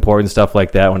with important stuff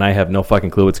like that when I have no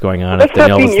fucking clue what's going on. That's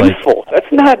not being useful. That's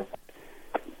not.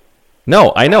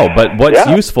 No, I know, but what's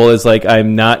useful is like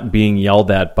I'm not being yelled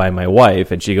at by my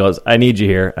wife, and she goes, "I need you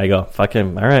here." I go, "Fuck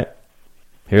him, all right.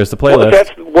 Here's the playlist." Well,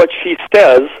 that's what she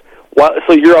says.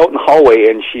 So you're out in the hallway,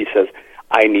 and she says,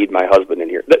 "I need my husband in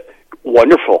here."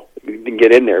 Wonderful, you can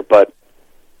get in there. But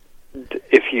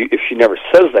if she never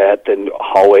says that, then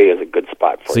hallway is a good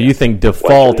spot for you. So you think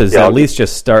default is at least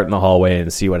just start in the hallway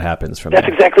and see what happens from there?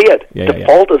 That's exactly it.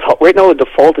 Default is right now. The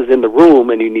default is in the room,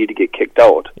 and you need to get kicked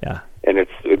out. Yeah. And it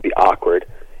would be awkward.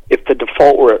 If the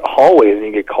default were at hallway and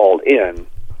you get called in,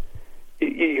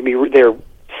 you'd be there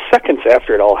seconds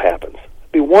after it all happens.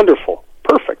 It'd be wonderful.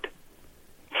 Perfect.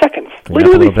 Seconds.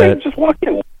 Literally seconds. Just walk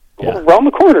in. Around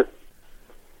the corner.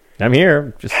 I'm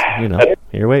here. Just,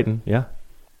 here waiting. Yeah.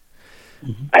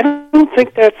 I don't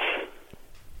think that's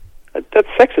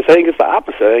sexist. I think it's the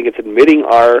opposite. I think it's admitting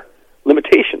our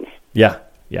limitations. Yeah.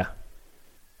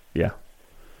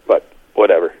 But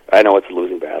whatever. I know it's a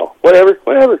losing battle.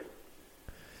 Whatever.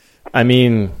 I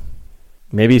mean,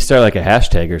 maybe start like a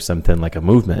hashtag or something, like a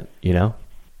movement,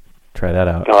 Try that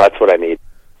out. No, that's what I need.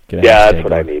 That's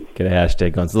what I need. Get a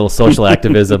hashtag going. It's a little social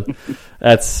activism.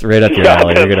 That's right up your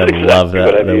alley. You're going to love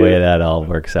that, the way that all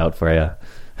works out for you.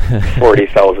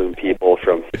 40,000 people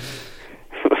from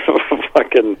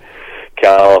fucking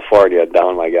California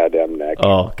down my goddamn neck.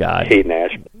 Oh, God. Hate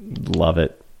Nashville. Love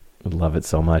it. Would love it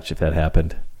so much if that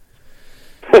happened.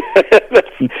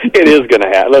 It is going to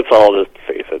happen. Let's all just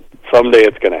face it. Someday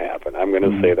it's going to happen. I'm going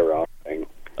to say the wrong thing.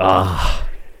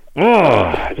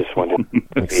 I just wanted.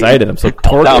 I'm excited. I'm so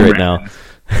torqued right now.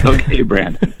 Okay,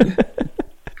 Brandon.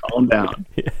 Calm down.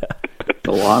 Yeah. It's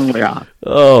a long way off.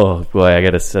 Oh, boy, I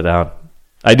got to sit down.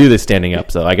 I do this standing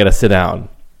up, so I got to sit down.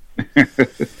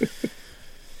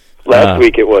 Last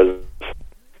week it was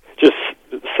just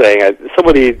saying I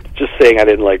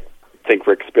didn't think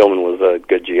Rick Spielman was a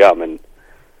good GM, and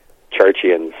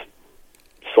Charchian's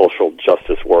social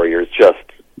justice warriors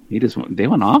they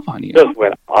went off on you. Just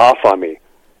went off on me.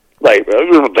 Like,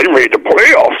 they made the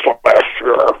playoffs last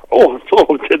year. Oh,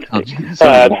 did they?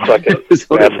 That's fucking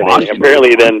fascinating.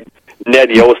 Apparently then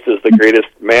Ned Yost is the greatest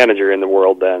manager in the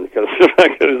world then, because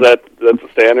that's the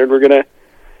standard we're going to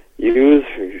use?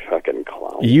 You fucking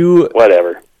clown.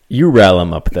 Whatever. You rile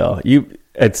them up, though. You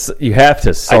have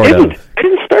to sort of. I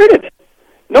didn't start it.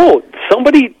 No,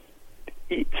 somebody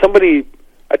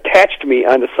attached me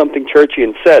onto something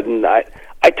Charchian said, and I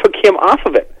took him off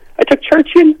of it. I took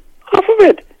Charchian off of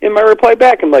it in my reply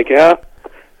back. I'm like,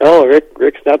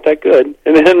 Rick's not that good.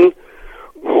 And then,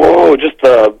 just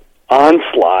the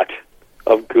onslaught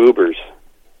of goobers.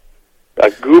 A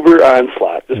goober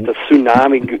onslaught. Just a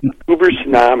tsunami, goober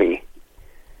tsunami.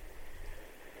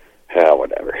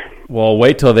 Whatever. Well,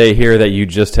 wait till they hear that you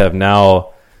just have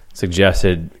now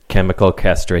suggested chemical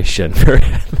castration for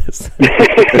this.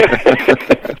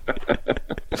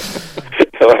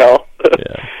 Well,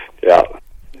 yeah.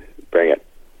 Bring it.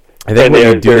 I think what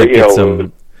you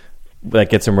do that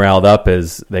gets them riled up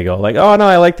is they go like, "Oh no,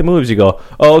 I like the moves." You go,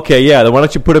 "Oh okay, yeah. Then why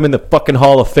don't you put him in the fucking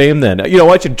Hall of Fame then? Why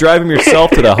don't you drive him yourself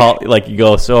to the hall?" Like you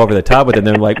go so over the top with it, and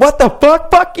they're like, "What the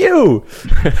fuck? Fuck you!"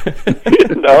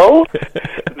 No,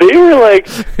 they were like,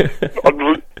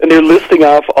 and they're listing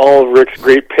off all of Rick's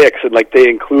great picks, and like they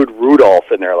include Rudolph,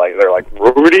 and they're like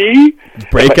Rudy,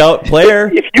 breakout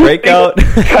player, if you breakout.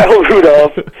 Think Kyle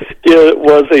Rudolph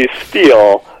was a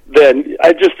steal, then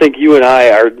I just think you and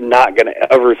I are not going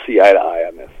to ever see eye to eye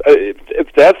on this. If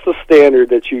that's the standard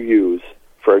that you use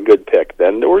for a good pick,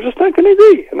 then we're just not going to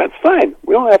agree, and that's fine.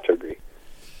 We don't have to agree.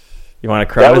 You want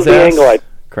to crown his ass?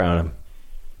 Crown him.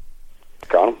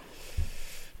 Crown him.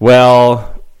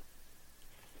 Well,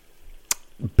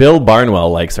 Bill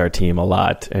Barnwell likes our team a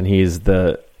lot, and he's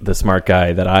the smart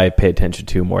guy that I pay attention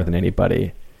to more than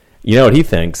anybody. You know what he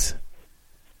thinks?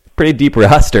 Pretty deep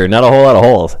roster, not a whole lot of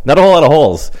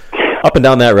holes. Up and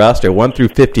down that roster, 1 through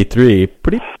 53,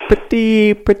 pretty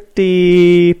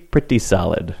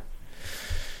solid.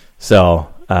 So,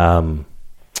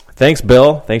 thanks,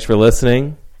 Bill. Thanks for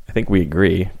listening. I think we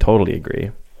agree, totally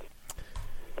agree.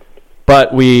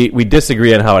 But we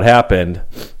disagree on how it happened.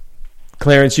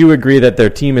 Clarence, you agree that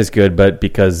their team is good, but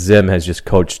because Zim has just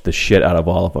coached the shit out of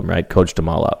all of them, right? Coached them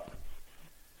all up.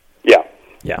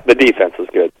 Yeah. The defense is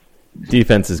good.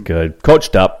 Defense is good.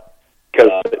 Coached up.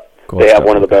 Because they have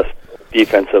one of the best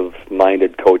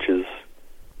defensive-minded coaches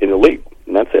in the league,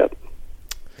 and that's it.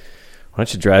 Why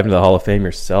don't you drive into the Hall of Fame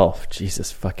yourself?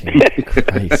 Jesus fucking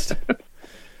Christ.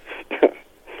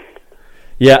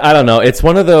 Yeah, I don't know. It's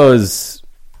one of those,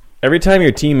 every time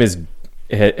your team has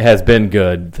been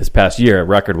good this past year,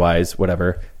 record-wise,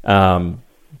 whatever,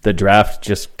 the draft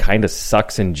just kind of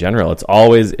sucks in general. It's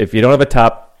always, if you don't have a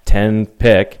top 10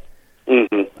 pick,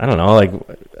 I don't know, like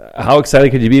how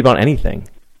excited could you be about anything?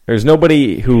 There's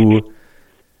nobody who,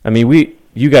 I mean,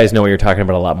 you guys know what you're talking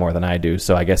about a lot more than I do,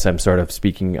 so I guess I'm sort of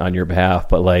speaking on your behalf.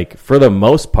 But like for the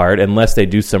most part, unless they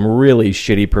do some really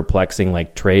shitty, perplexing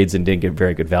like trades and didn't get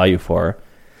very good value for,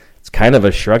 it's kind of a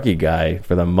shruggy guy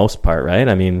for the most part, right?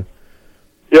 I mean,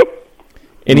 yep.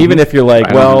 And even if you're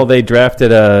like, well, they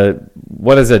drafted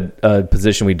what is a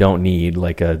position we don't need,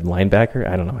 like a linebacker?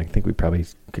 I don't know. I think we probably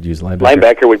could use linebacker.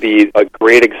 Linebacker would be a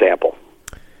great example.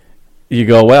 You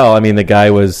go, well, I mean, the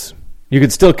guy was. You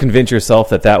could still convince yourself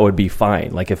that would be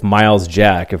fine. Like if Miles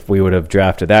Jack, if we would have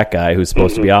drafted that guy who's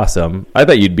supposed to be awesome, I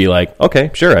bet you'd be like,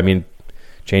 okay, sure. I mean,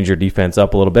 change your defense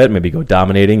up a little bit, maybe go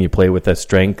dominating. You play with a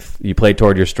strength. You play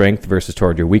toward your strength versus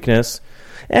toward your weakness.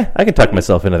 I can tuck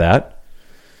myself into that.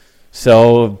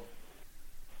 So,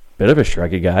 bit of a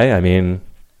shruggy guy. I mean,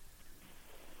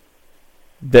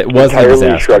 that wasn't a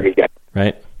disaster, shruggy guy,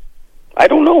 right? I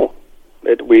don't know.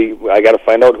 I got to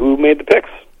find out who made the picks.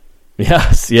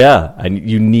 Yes, yeah.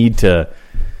 You need to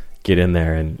get in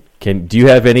there. And do you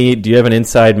have an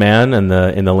inside man in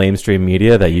the lamestream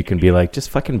media that you can be like,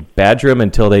 just fucking badger him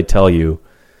until they tell you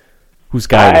whose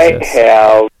guy is this? I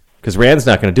have, because Rand's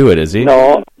not going to do it, is he?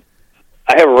 No,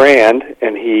 I have Rand,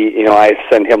 and he, I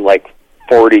send him like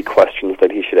 40 questions that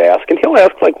he should ask, and he'll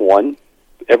ask like one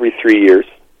every 3 years.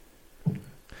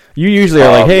 You usually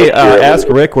are like, hey, ask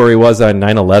Rick where he was on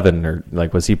 9/11, or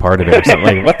like, was he part of it or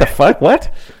something? Like, what the fuck?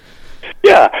 What?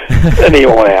 Yeah, and he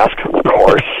won't ask, of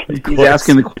course. He's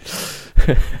asking the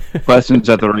questions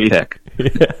at the right pick.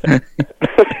 Yeah.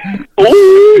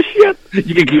 Oh, shit.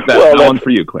 You can keep that one for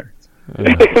you, Claire. To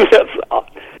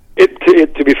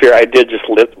be fair, I did just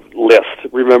list.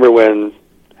 Remember when,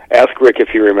 ask Rick if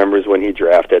he remembers when he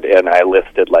drafted, and I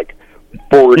listed like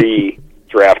 40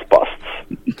 draft busts.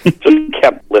 Just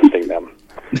kept listing them.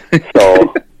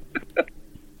 So,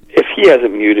 if he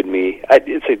hasn't muted me,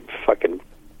 it's a fucking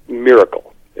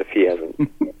miracle if he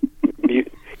hasn't. He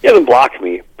hasn't blocked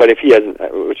me, but if he hasn't,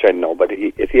 which I know, but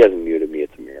if he hasn't muted me,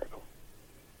 it's a miracle.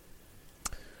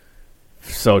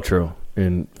 So true,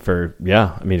 and for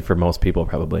most people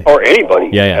probably, or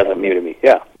anybody hasn't muted me.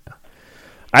 Yeah,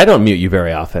 I don't mute you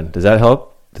very often. Does that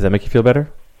help? Does that make you feel better?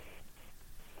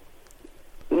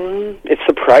 It's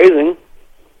surprising.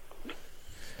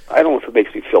 I don't know if it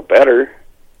makes me feel better.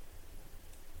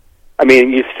 I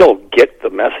mean, you still get the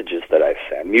messages that I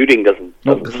send. Muting doesn't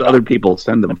because other people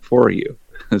send them for you.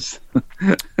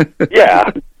 Yeah.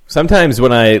 Sometimes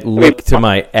when I look to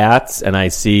my ats and I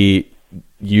see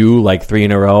you like 3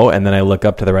 in a row, and then I look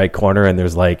up to the right corner and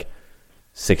there's like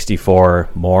 64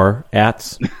 more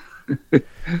ats,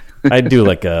 I do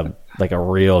like a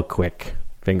real quick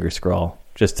finger scroll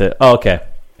just to okay.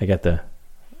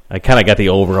 I kind of got the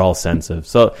overall sense of,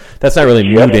 so that's not really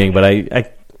muting, but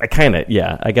I kind of,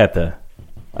 I get the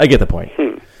point.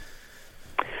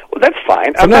 Well, that's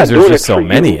fine. Sometimes there's just so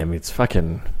many. I mean, it's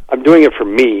fucking. I'm doing it for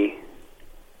me.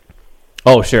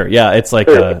 Oh, sure. Yeah, it's like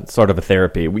sort of a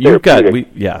therapy. We have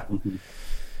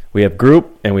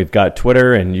group and we've got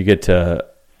Twitter, and you get to.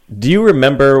 Do you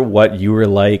remember what you were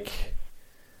like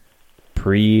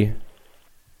pre-sportive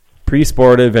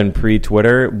and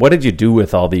pre-Twitter? What did you do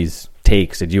with all these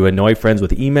takes? Did you annoy friends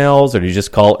with emails, or did you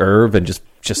just call Irv and just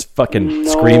fucking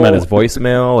scream at his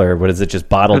voicemail, or what is it, just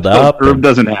bottled up? Irv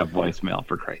doesn't have voicemail,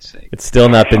 for Christ's sake. It's still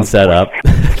not been set up.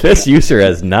 This user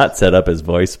has not set up his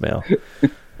voicemail.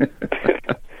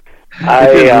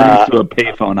 I to a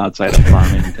payphone outside of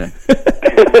Farmington.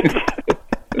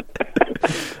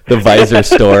 The Visor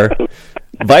store.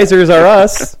 Visors are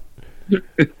us.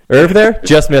 Irv there?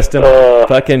 Just missed him.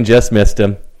 Fucking just missed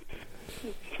him.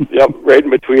 Yep, right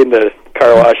in between the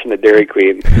car wash and the Dairy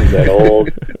Queen. That old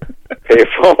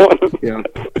payphone. Yeah.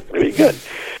 Pretty good.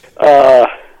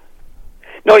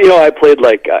 No, I played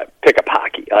like pickup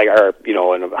hockey, in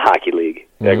a hockey league.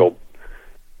 Mm-hmm. I go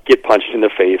get punched in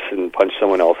the face and punch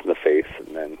someone else in the face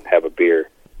and then have a beer.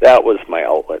 That was my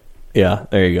outlet. Yeah,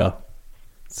 there you go.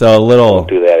 So a little... Don't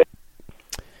do that.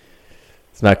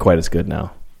 It's not quite as good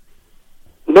now.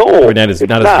 No, or not as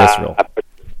visceral.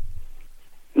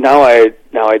 Now I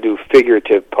do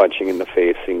figurative punching in the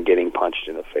face and getting punched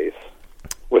in the face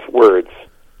with words.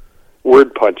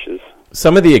 Word punches.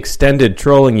 Some of the extended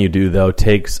trolling you do, though,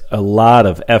 takes a lot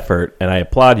of effort, and I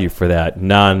applaud you for that,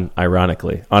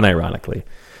 unironically.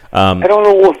 I don't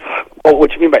know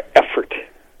what you mean by effort.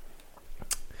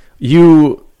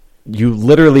 You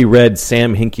literally read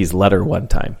Sam Hinkie's letter one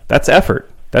time. That's effort.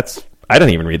 I don't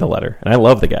even read the letter, and I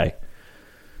love the guy.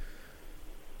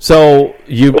 So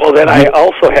I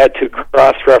also had to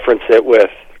cross-reference it with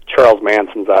Charles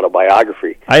Manson's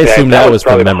autobiography. I assume that was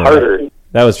from memory. Harder.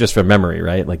 That was just from memory,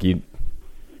 right? Like you.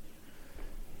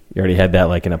 You already had that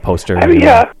like in a poster. I mean,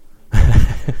 yeah.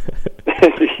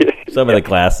 Some of the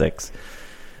classics.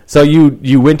 So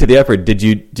you went to the effort. Did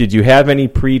you have any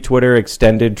pre-Twitter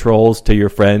extended trolls to your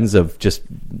friends of just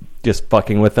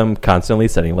fucking with them constantly,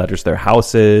 sending letters to their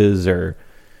houses or?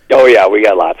 Oh yeah, we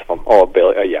got lots of them. Oh, a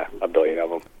billion of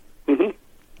them. Mm-hmm.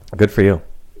 Good for you.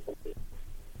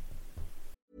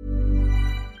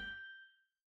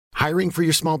 Hiring for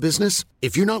your small business?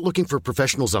 If you're not looking for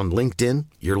professionals on LinkedIn,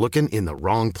 you're looking in the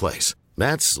wrong place.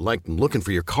 That's like looking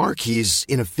for your car keys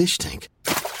in a fish tank.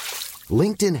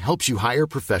 LinkedIn helps you hire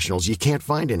professionals you can't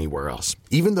find anywhere else,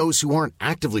 even those who aren't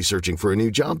actively searching for a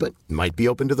new job but might be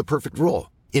open to the perfect role.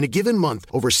 In a given month,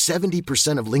 over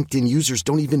 70% of LinkedIn users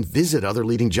don't even visit other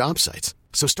leading job sites.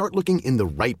 So start looking in the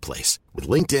right place. With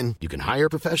LinkedIn, you can hire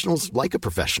professionals like a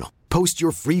professional. Post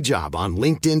your free job on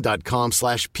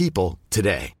linkedin.com/people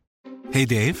today. Hey,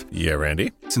 Dave. Yeah,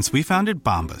 Randy. Since we founded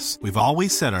Bombas, we've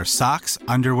always said our socks,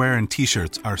 underwear, and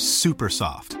T-shirts are super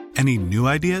soft. Any new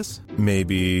ideas?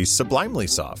 Maybe sublimely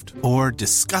soft. Or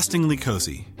disgustingly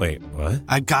cozy. Wait, what?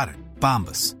 I got it.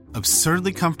 Bombas.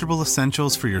 Absurdly comfortable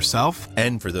essentials for yourself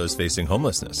and for those facing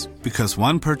homelessness. Because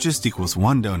one purchased equals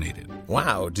one donated.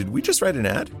 Wow, did we just write an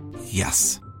ad?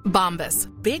 Yes. Bombas.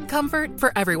 Big comfort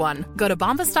for everyone. Go to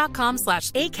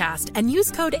bombas.com/ACAST and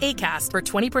use code ACAST for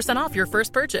 20% off your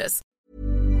first purchase.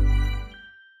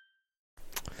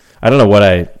 I don't know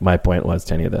what my point was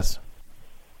to any of this.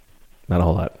 Not a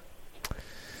whole lot.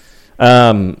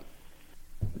 Do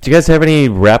you guys have any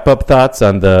wrap-up thoughts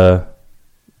on the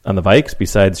Vikes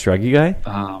besides Shruggy Guy?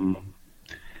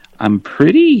 I'm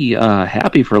pretty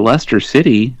happy for Leicester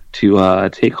City to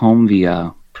take home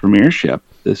the premiership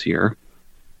this year.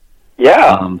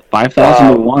 Yeah.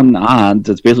 5,000 to 1 odds.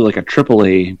 It's basically like a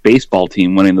AAA baseball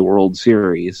team winning the World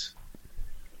Series.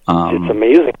 It's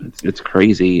amazing. It's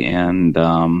crazy. And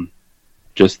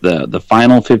just the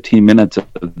final 15 minutes of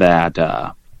that,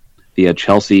 the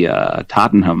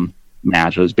Chelsea-Tottenham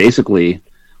match was basically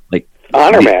like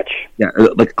honor match. Yeah,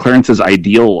 like Clarence's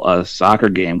ideal soccer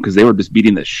game, because they were just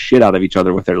beating the shit out of each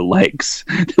other with their legs.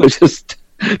 It was just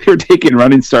they were taking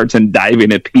running starts and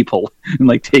diving at people and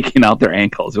like taking out their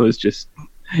ankles. It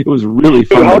was really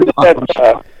fun. How did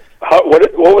that? What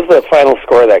was the final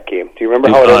score of that game? Do you remember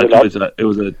how it ended up? It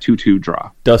was a 2-2 draw.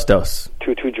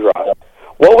 2-2 draw.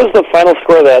 What was the final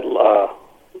score of that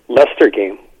Leicester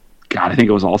game? God, I think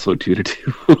it was also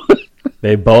 2-2.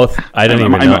 They both. I don't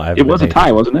even know. It was a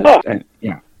tie, wasn't it? Huh.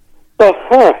 Yeah.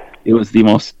 Uh-huh. It was the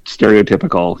most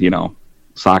stereotypical,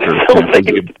 soccer you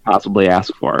could possibly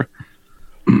ask for.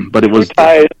 But it was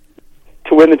ties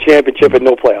to win the championship and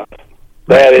no playoffs.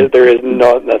 There is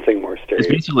nothing more stereotypical. It's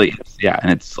basically,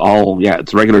 and it's all,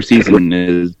 it's regular season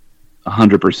is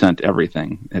 100%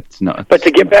 everything. But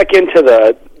to get back into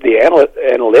the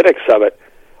analytics of it,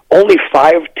 only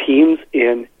 5 teams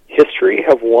in history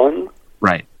have won.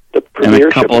 Right. The premiership.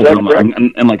 And a couple of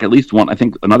them, and like at least one. I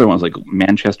think another one's like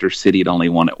Manchester City had only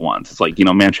won it once. It's like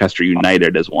Manchester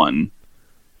United has won.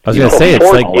 I was going to say it's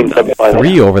like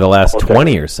 3 over the last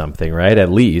 20 or something, right?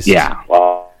 At least. Yeah.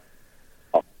 Wow.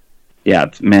 Yeah,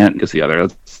 it's the other,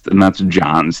 and that's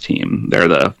John's team. They're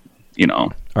the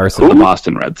Arsenal, the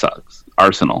Boston Red Sox.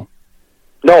 Arsenal.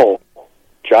 No,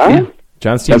 John. Yeah.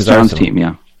 John's team. That's John's team.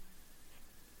 Yeah.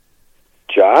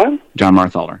 John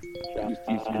Marthaler. Used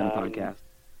to be on the podcast.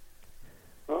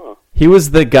 He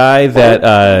was the guy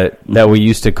that we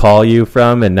used to call you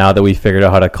from, and now that we figured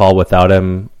out how to call without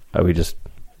him, we just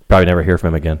probably never hear from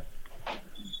him again.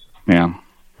 Yeah.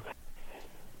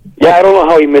 Yeah, I don't know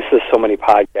how he misses so many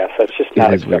podcasts. That's just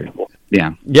not acceptable.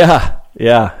 Weird.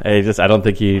 Yeah. I don't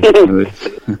think he.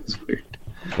 It's weird.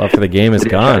 Love for the game is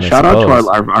gone. Shout out to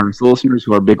our listeners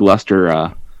who are big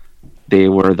Leicester. They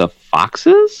were the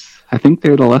Foxes. I think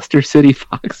they're the Leicester City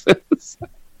Foxes.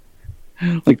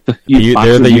 Like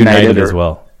they're the United as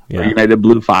well. Yeah. Or United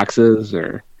Blue Foxes,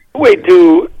 or wait,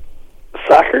 do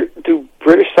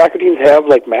British soccer teams have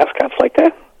like mascots like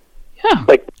that? Yeah,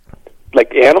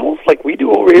 like animals, like we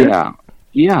do over here.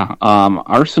 Yeah.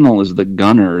 Arsenal is the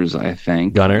Gunners, I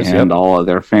think. Gunners, and all of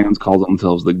their fans call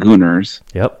themselves the Gooners.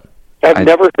 Yep. I've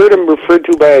never heard them referred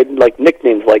to by like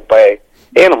nicknames, like by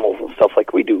animals and stuff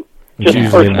like we do. Just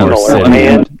Arsenal or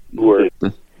man or.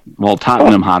 Well,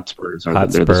 Tottenham Hotspurs are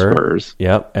they're the Spurs.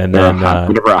 Yep, and then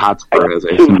whatever a Hotspur is.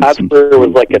 Hotspur was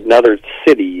like another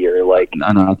city or like.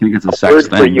 No, I think it's a sex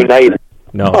thing. For United.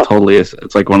 No, it totally is.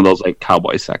 It's like one of those like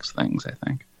cowboy sex things, I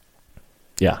think.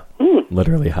 Yeah,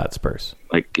 literally Hotspurs.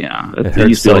 Like it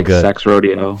used to so be like good. Sex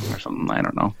rodeo or something. I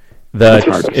don't know.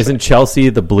 Isn't Chelsea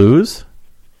the Blues?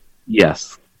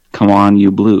 Yes. Come on,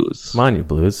 you Blues. Come on, you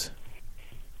Blues.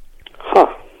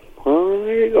 Huh. Well,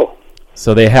 there you go.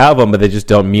 So they have them, but they just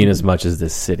don't mean as much as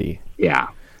this city. Yeah.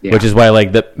 Which is why,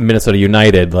 like, the Minnesota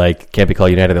United, like, can't be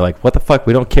called United. They're like, what the fuck?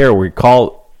 We don't care. We're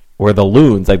the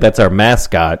Loons. Like, that's our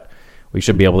mascot. We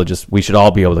should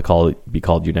all be able to be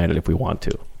called United if we want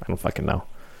to. I don't fucking know.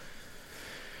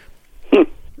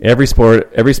 Every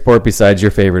sport besides your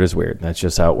favorite is weird. That's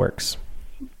just how it works.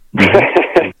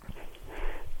 I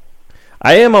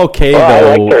am okay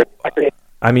though.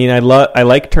 I mean, I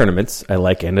like tournaments. I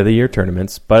like end of the year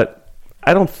tournaments, but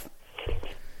I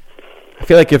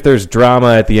feel like if there's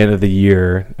drama at the end of the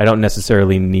year, I don't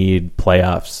necessarily need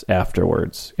playoffs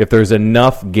afterwards. If there's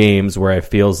enough games where it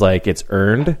feels like it's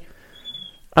earned,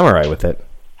 I'm all right with it.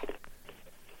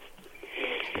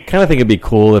 I kind of think it'd be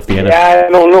cool if the NFL... Yeah,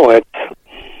 I don't know.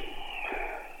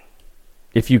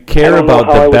 If you care about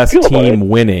the best team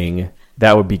winning,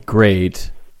 that would be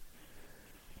great.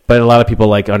 But a lot of people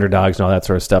like underdogs and all that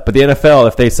sort of stuff. But the NFL,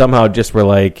 if they somehow just were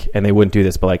like, and they wouldn't do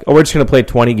this, but like, oh, we're just going to play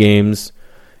 20 games,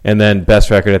 and then best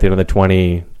record at the end of the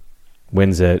 20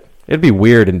 wins it. It'd be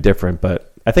weird and different,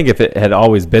 but I think if it had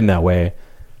always been that way,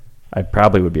 I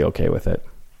probably would be okay with it.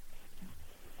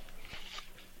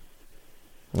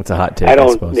 That's a hot take,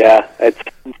 I suppose. Yeah, it's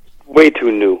way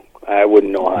too new. I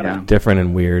wouldn't know how to. Different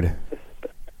and weird.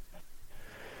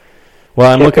 Well,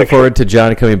 I'm looking forward to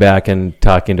John coming back and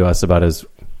talking to us about his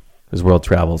world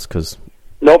travels. Cause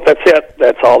nope, that's it.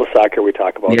 That's all the soccer we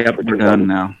talk about. Yep, we're done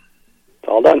now. It's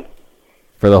all done.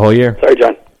 For the whole year? Sorry,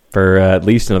 John. For at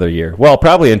least another year. Well,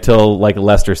 probably until like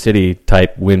Leicester City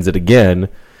type wins it again.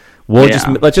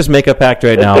 Let's just make a pact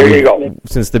right now. There you go.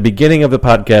 Since the beginning of the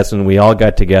podcast, when we all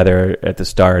got together at the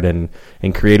start and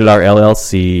created our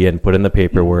LLC and put in the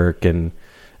paperwork and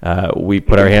we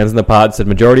put our hands in the pot, said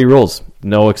majority rules,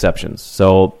 no exceptions.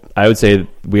 So I would say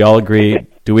we all agree.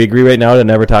 Do we agree right now to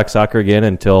never talk soccer again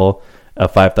until a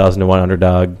 5,000 to 1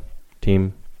 underdog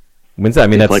team wins that? I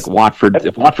mean, that's like Watford.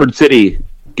 If Watford City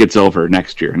gets over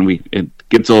next year, and it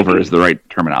gets over is the right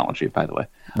terminology, by the way.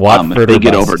 Watford if they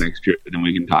get over next year, then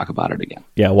we can talk about it again.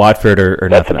 Yeah, Watford or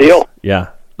that's nothing the deal. Else. Yeah.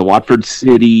 The Watford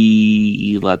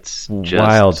City, let's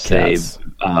just say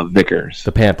Vickers.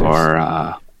 The Panthers.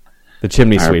 Or the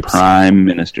Chimney our Sweeps. Prime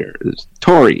Minister.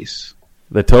 Tories.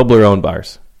 The Toblerone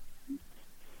bars.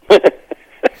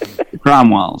 The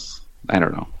Cromwells. I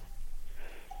don't know.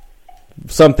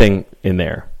 Something in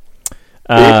there.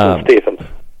 Stathams.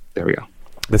 There we go.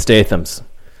 The Stathams.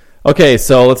 Okay,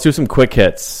 so let's do some quick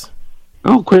hits.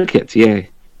 Oh, quick hits, yay.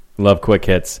 Love quick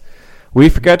hits. We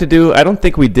forgot to do, I don't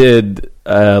think we did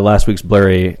last week's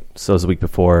Blurry, so it was the week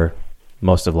before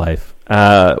Most of Life.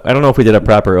 I don't know if we did a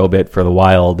proper obit for the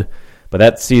Wild, but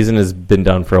that season has been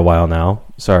done for a while now.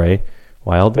 Sorry,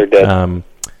 Wild. They're dead.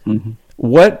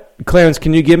 What, Clarence,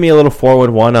 can you give me a little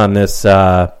 411 on this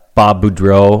Bob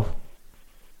Boudreau?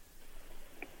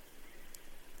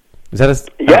 Is that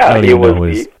a... Yeah, he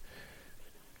was...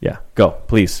 Yeah, go,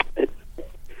 please.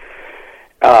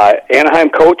 Anaheim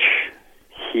coach.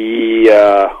 He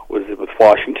was with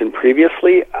Washington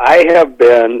previously. I have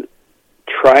been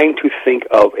trying to think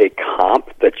of a comp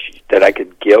that I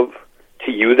could give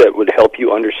to you that would help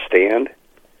you understand.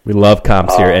 We love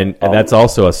comps here, and that's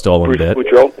also a stolen bit.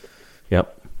 Boudreau?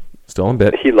 Yep, stolen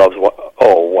bit. He loves what?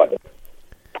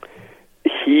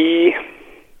 He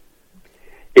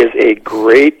is a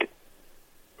great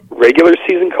regular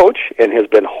season coach and has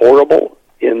been horrible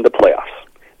in the playoffs.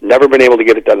 Never been able to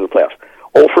get it done in the playoffs.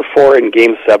 0 for 4 in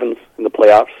Game 7s in the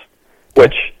playoffs,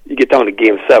 which you get down to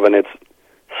Game 7, it's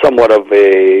somewhat of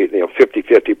a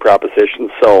 50-50 proposition.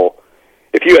 So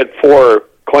if you had 4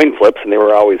 coin flips and they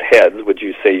were always heads, would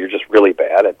you say you're just really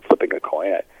bad at flipping a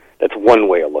coin? That's one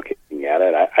way of looking at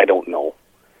it. I don't know.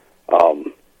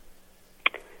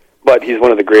 But he's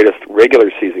one of the greatest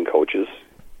regular season coaches.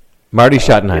 Marty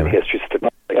Schottenheimer. In history.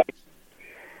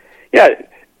 Yeah,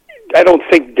 I don't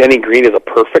think Denny Green is a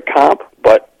perfect comp,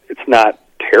 but it's not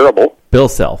terrible. Bill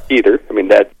Self. Either. I mean,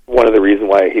 that's one of the reasons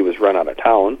why he was run out of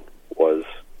town was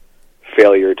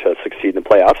failure to succeed in the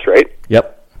playoffs, right?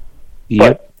 Yep.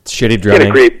 But shitty He drumming. had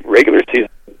a great regular season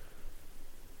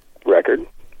record.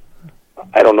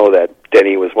 I don't know that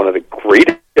Denny was one of the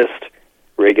greatest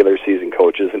regular season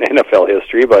coaches in NFL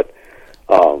history, but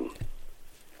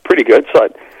pretty good. So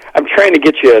I'm trying to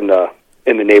get you in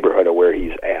the neighborhood of where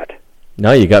he's at.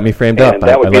 No, you got me framed up.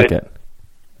 I like it.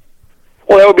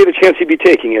 Well, that would be the chance he'd be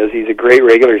taking. Is he's a great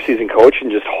regular season coach, and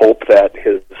just hope that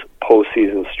his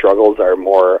postseason struggles are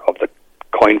more of the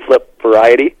coin flip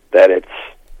variety. That it's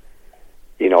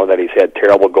that he's had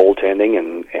terrible goaltending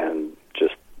and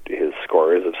just his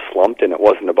scorers have slumped, and it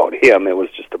wasn't about him. It was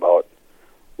just about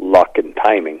luck and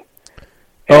timing.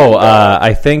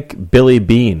 I think Billy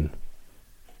Bean.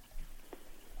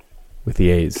 with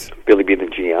the A's. Billy Beane, the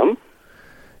GM?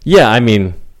 Yeah, I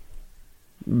mean,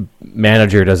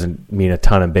 manager doesn't mean a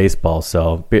ton in baseball,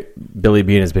 so Billy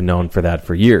Beane has been known for that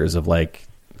for years, of like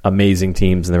amazing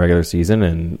teams in the regular season,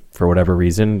 and for whatever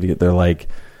reason, they're like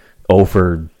 1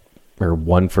 for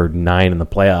 9 in the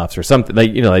playoffs or something.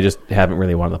 Like, they just haven't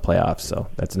really won the playoffs, so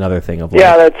that's another thing of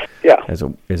like,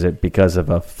 is it because of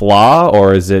a flaw,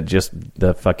 or is it just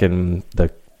the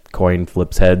coin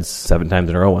flips heads 7 times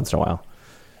in a row once in a while?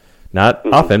 Not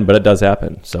often, but it does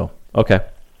happen. So, okay.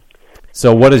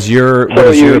 So what is your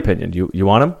opinion? You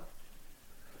want him?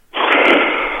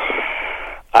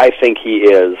 I think he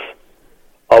is,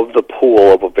 of the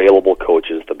pool of available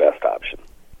coaches, the best option.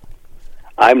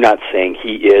 I'm not saying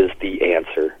he is the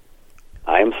answer.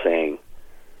 I'm saying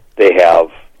they have,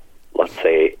 let's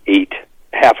say, 6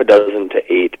 to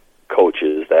 8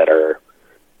 coaches that are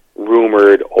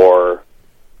rumored or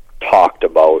talked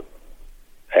about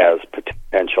as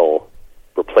potential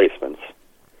replacements.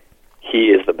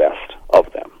 He is the best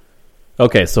of them.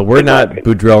 Okay, so we're not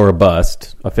Boudreaux or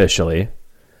bust officially.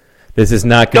 This is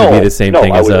not going to be the same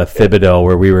thing as a Thibodeau,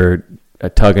 where we were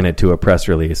tugging it to a press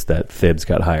release that Thibs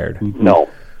got hired. No.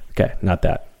 Okay, not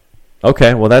that.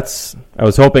 Okay, well, I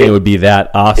was hoping it would be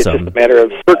that awesome. It's a matter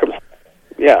of circumstance.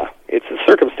 Yeah, it's a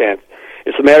circumstance.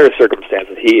 It's a matter of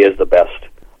circumstances. He is the best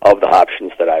of the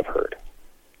options that I've heard.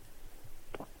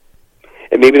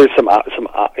 And maybe there's some out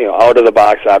of the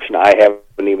box option I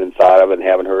haven't even thought of and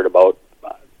haven't heard about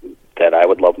that I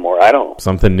would love more. I don't know.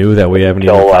 Something new that we haven't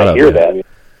even thought of. Until I hear that.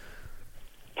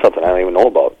 Something I don't even know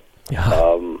about.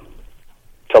 Yeah.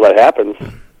 Until that happens,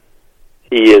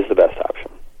 he is the best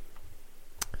option.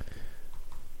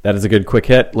 That is a good quick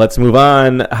hit. Let's move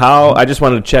on. I just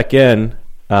wanted to check in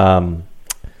on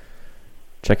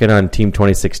Team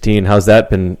 2016. How's that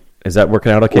been? Is that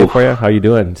working out okay for you? How are you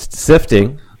doing?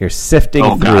 Sifting. You're sifting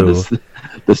through. God,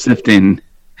 the sifting.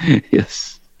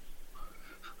 Yes.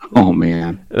 Oh,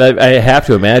 man. I have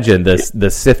to imagine the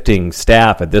sifting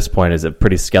staff at this point is a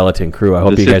pretty skeleton crew. I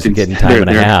hope you guys are getting time and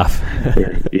a half.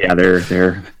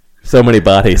 They're so many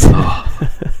bodies. Oh,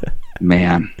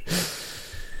 man.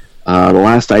 The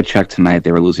last I checked tonight,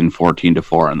 they were losing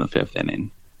 14-4 in the 5th inning.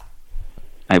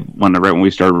 Right when we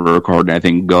started recording, I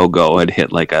think Go had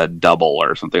hit like a double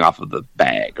or something off of the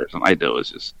bag or something. It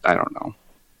was just, I don't know.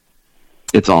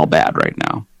 It's all bad right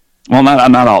now. Well,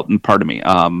 not all. Pardon me.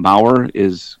 Mauer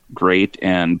is great,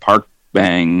 and Park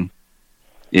Bang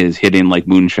is hitting like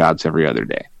moonshots every other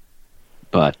day.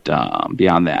 But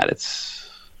beyond that, it's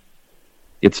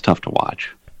tough to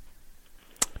watch.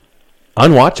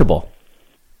 Unwatchable.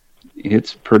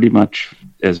 It's pretty much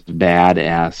as bad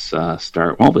as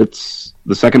start. Well, it's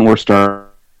the second worst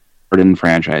start in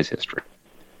franchise history.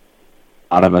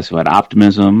 A lot of us who had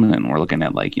optimism, and we're looking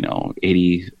at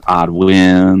 80 odd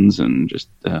wins and just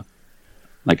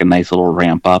like a nice little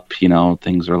ramp up.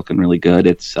 Things are looking really good.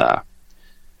 It's a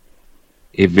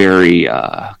very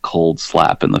cold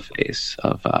slap in the face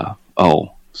of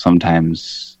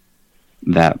sometimes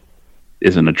that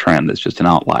isn't a trend. It's just an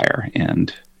outlier,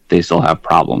 and they still have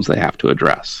problems they have to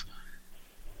address.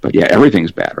 But yeah,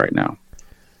 everything's bad right now.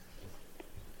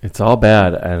 It's all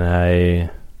bad, and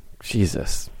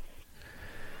Jesus.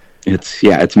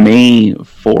 It's May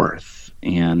 4th,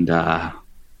 and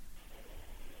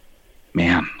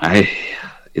man,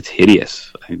 it's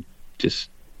hideous.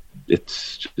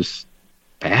 It's just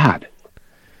bad.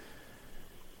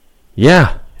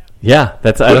 Yeah.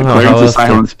 That's I don't know how else.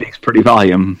 Silence speaks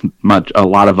a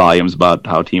lot of volumes about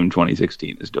how Team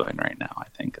 2016 is doing right now. I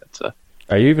think that's a.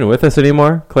 Are you even with us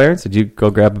anymore, Clarence? Did you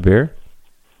go grab a beer?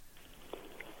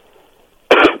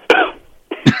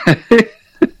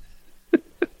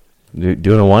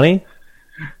 Doing a 1-y?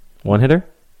 One hitter?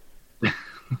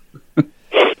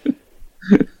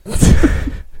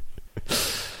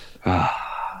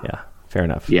 Yeah, fair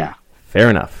enough. Yeah. Fair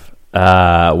enough.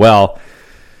 Well,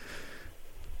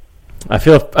 I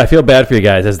feel bad for you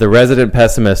guys. As the resident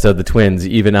pessimist of the Twins,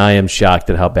 even I am shocked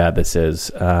at how bad this is.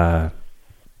 They'll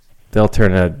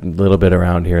turn a little bit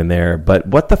around here and there, but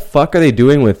what the fuck are they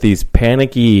doing with these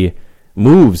panicky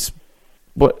moves?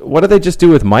 What did they just do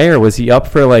with Meyer? Was he up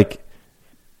for like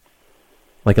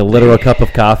a literal cup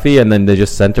of coffee, and then they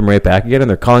just sent him right back again? And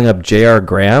they're calling up J.R.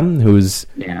 Graham, who's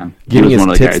getting his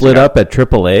tits lit up at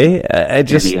AAA.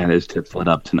 He had his tits lit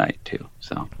up tonight too.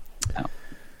 So, yeah.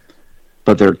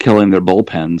 But they're killing their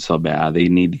bullpen so bad they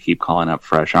need to keep calling up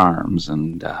fresh arms.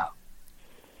 And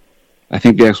I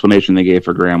think the explanation they gave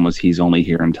for Graham was he's only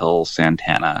here until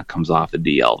Santana comes off the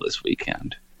DL this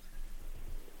weekend.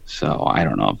 So I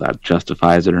don't know if that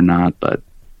justifies it or not, but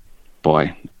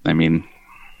boy, I mean,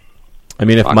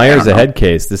 if Meyer's a head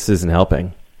case, this isn't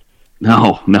helping.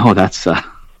 No, that's. I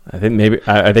think maybe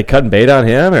are they cutting bait on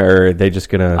him, or are they just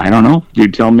gonna? I don't know.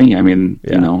 You tell me. I mean,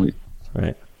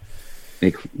 right?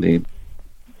 They.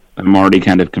 I'm already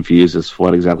kind of confused as to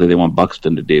what exactly they want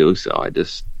Buxton to do. So I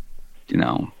just,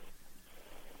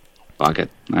 fuck it.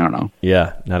 I don't know.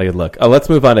 Yeah, not a good look. Let's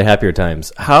move on to happier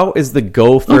times. How is the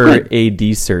Gopher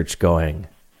AD search going?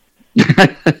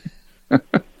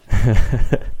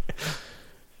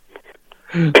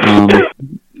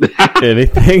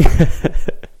 Anything?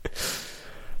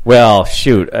 Well,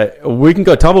 shoot, we can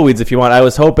go tumbleweeds if you want. I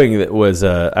was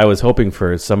hoping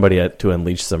for somebody to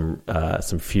unleash some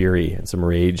fury and some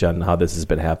rage on how this has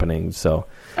been happening. So,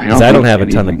 I don't have a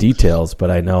ton of details, but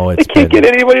I know it's they can't get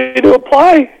anybody to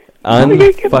apply.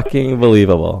 Unfucking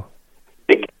believable.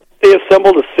 They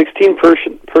assembled a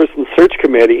 16-person search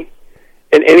committee,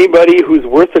 and anybody who's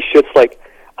worth a shit's like,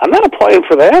 I'm not applying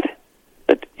for that.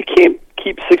 You can't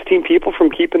keep 16 people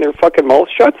from keeping their fucking mouth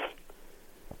shut.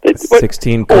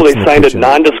 16. They signed a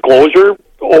non-disclosure.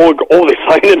 They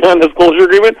signed a non-disclosure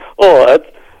agreement.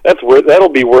 That's worth. That'll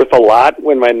be worth a lot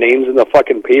when my name's in the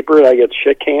fucking paper and I get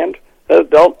shit canned.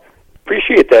 They'll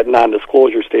appreciate that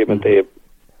non-disclosure statement, Dave.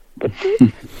 But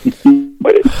 16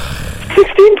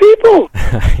 people.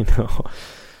 I know.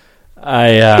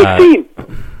 16.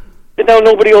 And now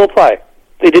nobody will apply.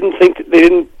 They didn't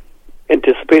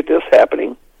anticipate this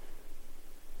happening.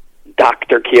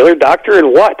 Dr. Kaler, doctor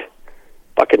in what?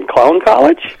 Fucking clown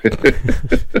college?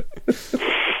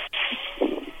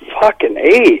 Fucking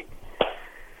A.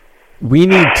 We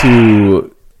need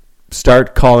to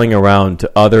start calling around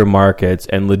to other markets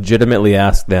and legitimately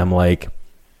ask them, like,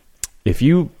 if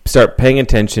you start paying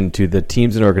attention to the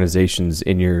teams and organizations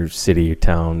in your city,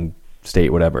 town,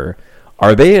 state, whatever,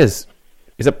 is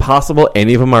it possible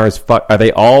any of them are are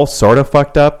they all sort of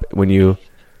fucked up when you,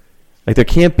 like, there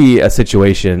can't be a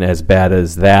situation as bad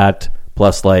as that,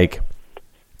 plus, like,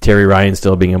 Terry Ryan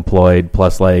still being employed,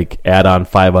 plus, like, add on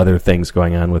 5 other things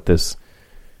going on with this.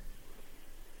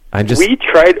 We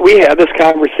had this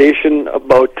conversation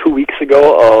about 2 weeks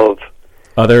ago of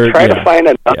to find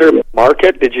another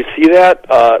market. Did you see that?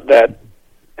 That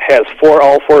has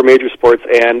all four major sports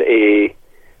and a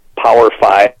Power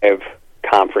 5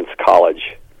 conference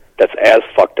college that's as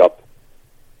fucked up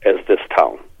as this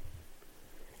town.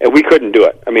 And we couldn't do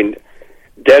it. I mean,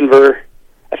 Denver,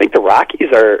 I think the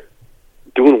Rockies are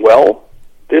doing well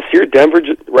this year. Denver,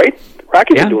 right?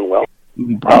 Rockies are doing well.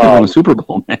 Broncos won the Super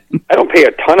Bowl, man. I don't pay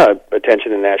a ton of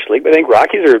attention in the National League, but I think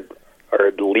Rockies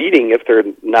are leading if they're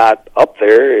not up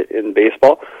there in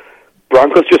baseball.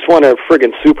 Broncos just won a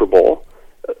friggin' Super Bowl.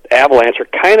 Avalanche are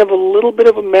kind of a little bit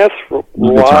of a mess.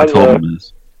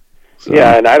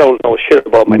 Yeah, and I don't know shit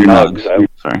about my Nugs. I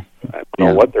don't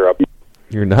know what they're up to.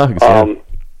 Your Nugs,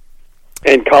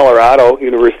 And Colorado,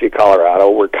 University of Colorado,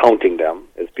 we're counting them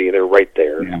as being they're right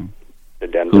there in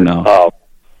Denver. Who knows?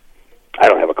 I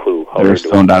don't have a clue how they're doing.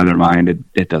 stoned out of their mind.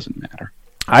 It doesn't matter.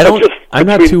 I'm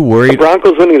not too worried. The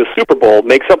Broncos winning the Super Bowl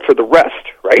makes up for the rest,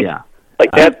 right? Yeah.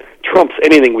 Like that trumps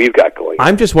anything we've got going.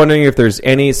 I'm just wondering if there's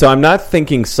any. So I'm not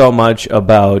thinking so much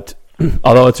about,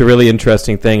 although it's a really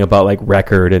interesting thing about, like,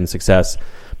 record and success,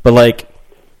 but, like,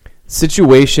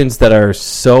 situations that are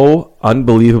so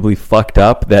unbelievably fucked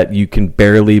up that you can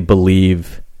barely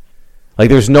believe. Like,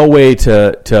 there's no way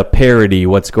to parody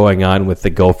what's going on with the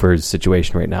Gophers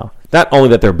situation right now. Not only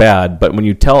that they're bad, but when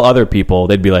you tell other people,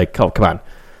 they'd be like, "Oh, come on,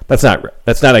 that's not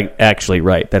actually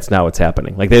right. That's not what's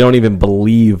happening." Like, they don't even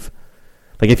believe.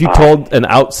 Like, if you told an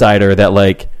outsider that,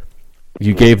 like,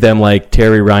 you gave them, like,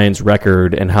 Terry Ryan's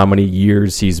record and how many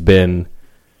years he's been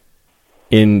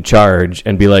in charge,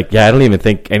 and be like, "Yeah, I don't even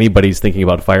think anybody's thinking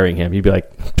about firing him," you'd be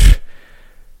like,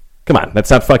 "Come on,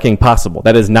 that's not fucking possible.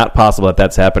 That is not possible that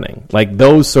that's happening." Like,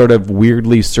 those sort of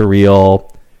weirdly surreal,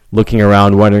 looking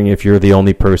around, wondering if you're the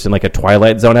only person, like a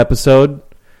Twilight Zone episode.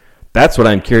 That's what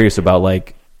I'm curious about.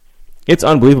 Like, it's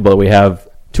unbelievable that we have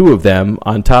 2 of them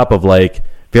on top of, like,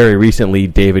 very recently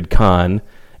David Kahn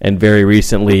and very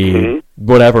recently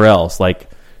whatever else, like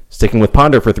sticking with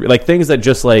Ponder for 3, like things that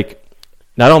just, like,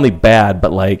 not only bad,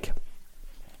 but, like,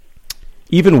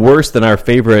 even worse than our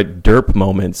favorite derp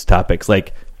moments topics,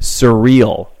 like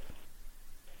surreal.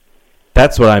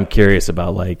 That's what I'm curious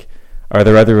about. Like, are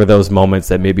there other of those moments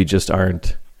that maybe just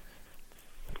aren't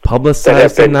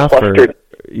publicized enough? So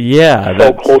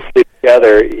closely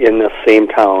together in the same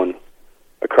town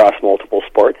across multiple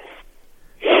sports.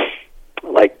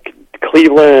 Like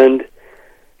Cleveland,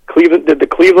 the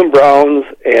Cleveland Browns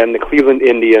and the Cleveland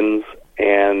Indians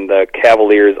and the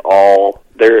Cavaliers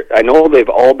I know they've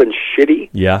all been shitty.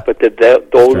 Yeah. But did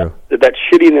that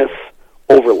shittiness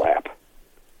overlap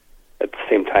at the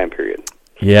same time period?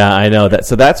 Yeah, I know that.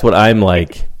 So that's what I'm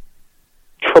like.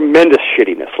 tremendous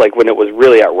shittiness, like when it was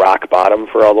really at rock bottom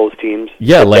for all those teams.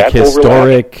 Yeah, like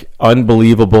historic,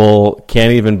 unbelievable,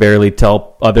 can't even barely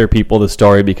tell other people the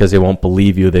story because they won't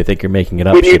believe you. They think you're making it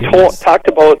up. When you talked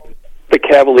about the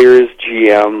Cavaliers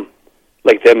GM,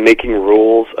 like them making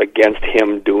rules against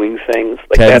him doing things,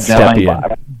 like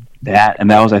that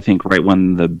was, I think, right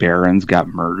when the Barons got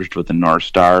merged with the North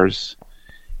Stars,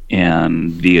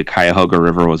 and the Cuyahoga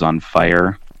River was on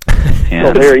fire.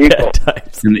 And there you go.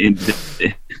 And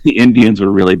the Indians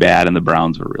were really bad, and the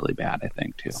Browns were really bad, I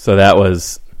think, too. So that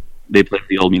was... They played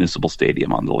the old municipal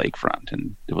stadium on the lakefront,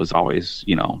 and it was always,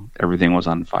 everything was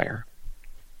on fire.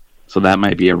 So that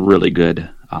might be a really good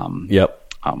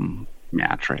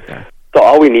match right there. So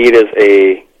all we need is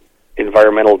a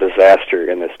environmental disaster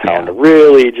in this town to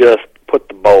really just put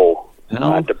the bow,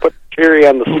 to put the cherry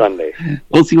on the sundae.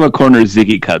 We'll see what corner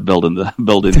Ziggy cut building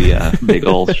the big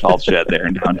old salt shed there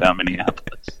in downtown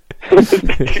Minneapolis. That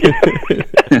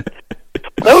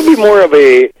would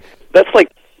be that's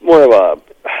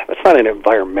not an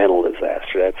environmental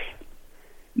disaster. That's,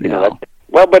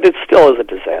 but it still is a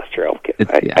disaster. I'll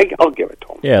give it to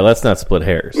them. Yeah, let's not split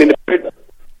hairs. I mean,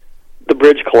 the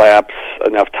bridge collapse,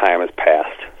 enough time has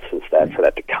passed since for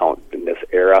that to count in this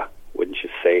era, wouldn't you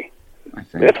say? I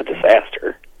think that's a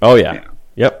disaster. Oh, yeah.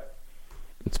 Yep.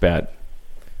 It's bad.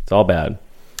 It's all bad.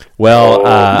 Well,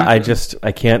 I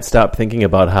can't stop thinking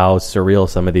about how surreal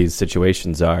some of these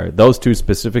situations are. Those two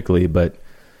specifically, but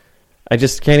I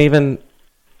just can't even...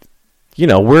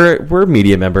 we're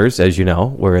media members, as you know.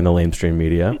 We're in the lamestream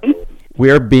media. We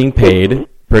are being paid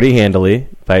pretty handily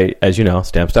by, as you know,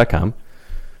 Stamps.com.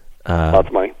 Lots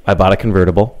of money. I bought a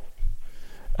convertible.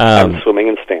 I'm swimming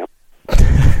in stamps.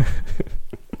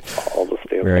 All the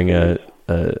stamps. Wearing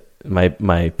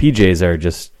my PJs are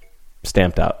just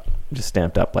stamped up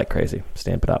like crazy.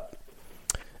 Stamp it up.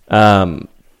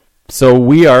 So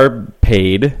we are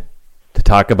paid to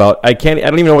talk about. I don't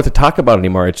even know what to talk about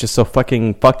anymore. It's just so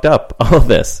fucking fucked up. All of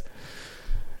this.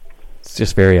 It's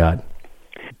just very odd.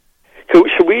 So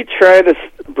should we try to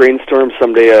brainstorm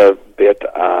someday a bit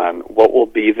on what will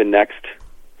be the next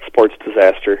sports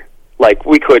disaster? Like,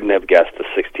 we couldn't have guessed the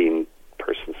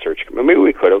 16-person search committee. Maybe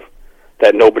we could have.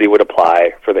 That nobody would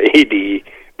apply for the AD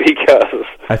because...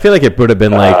 I feel like it would have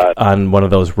been like on one of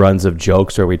those runs of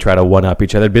jokes where we try to one-up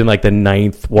each other. It'd been like the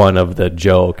 9th one of the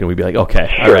joke, and we'd be like,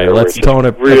 okay, sure, all right, let's tone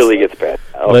it. Really gets bad.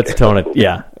 Okay. Let's tone it.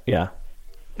 Yeah.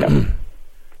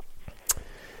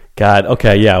 God,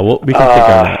 okay, yeah, we can think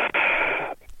on that.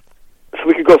 So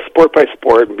we could go sport by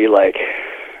sport and be like,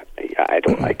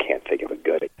 I can't think of a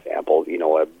good example.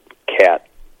 A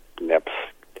catnips.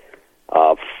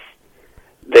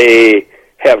 They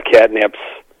have catnips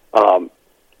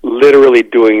literally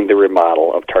doing the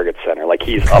remodel of Target Center. Like,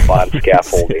 he's up on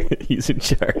scaffolding. He's in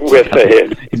charge. With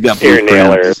a hair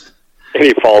nailer, and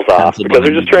he falls off because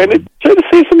they're just trying to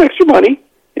save some extra money.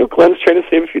 Glenn's trying to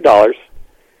save a few dollars.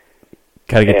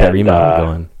 Got to get that remodel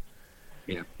going.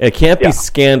 Yeah. It can't be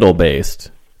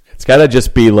scandal-based. It's got to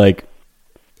just be, like,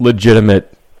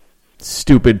 legitimate,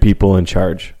 stupid people in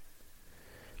charge.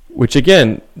 Which,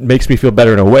 again, makes me feel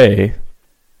better in a way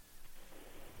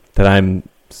that I'm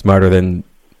smarter than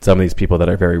some of these people that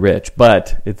are very rich.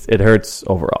 But it hurts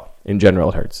overall. In general,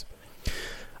 it hurts.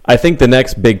 I think the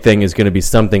next big thing is going to be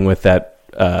something with that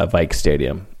Vikes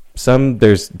Stadium.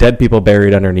 There's dead people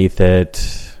buried underneath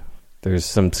it. There's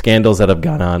some scandals that have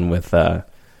gone on with the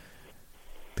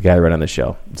guy right on the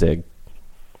show, Zig.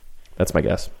 That's my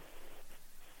guess.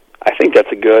 I think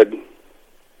that's a good...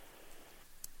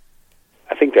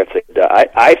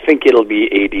 I think it'll be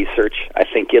AD search. I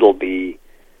think it'll be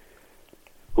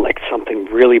like something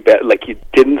really bad. Like, you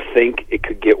didn't think it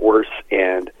could get worse,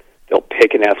 and they'll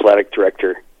pick an athletic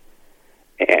director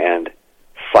and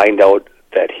find out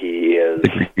that he is...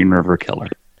 the Green River Killer.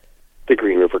 The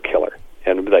Green River Killer.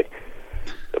 And be like,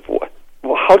 well,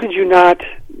 how did you not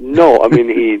know? I mean,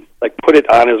 he put it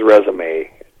on his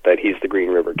resume that he's the Green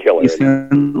River Killer. He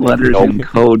sent letters in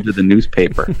code to the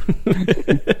newspaper.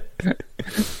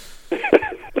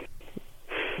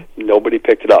 Nobody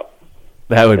picked it up.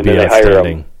 That would be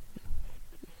outstanding.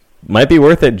 Might be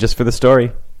worth it just for the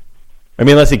story. I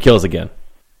mean, unless he kills again.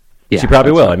 Yeah, he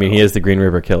probably will. I mean, he is the Green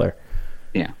River Killer.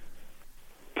 Yeah.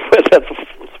 That's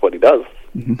what he does.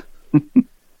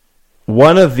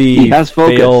 One of the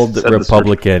failed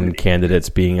Republican candidates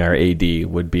being our AD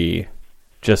would be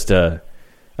just a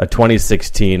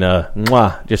 2016,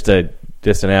 just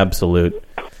an absolute.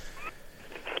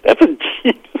 That's a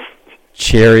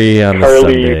cherry on the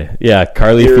Sunday. Yeah,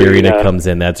 Carly Fiorina comes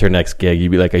in. That's her next gig.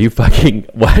 You'd be like, "Are you fucking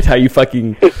what? Are you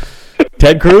fucking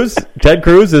Ted Cruz? Ted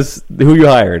Cruz is who you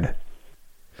hired."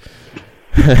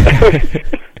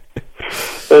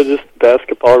 Just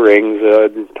basketball rings,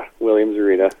 Williams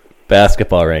Arena.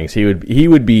 Basketball rings. He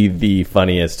would be the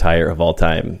funniest hire of all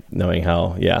time, knowing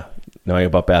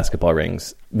about basketball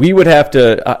rings. We would have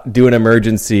to do an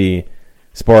emergency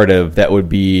sportive that would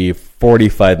be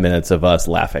 45 minutes of us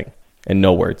laughing and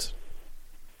no words.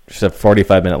 Just a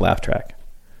 45-minute laugh track.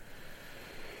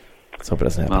 Let's hope it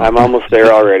doesn't happen. I'm almost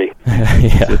there already.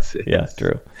 Yeah,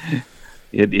 true.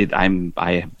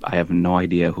 I have no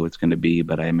idea who it's going to be,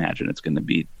 but I imagine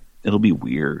it'll be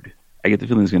weird. I get the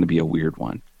feeling it's going to be a weird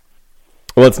one.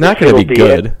 Well, it's not going to be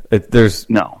good.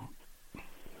 No.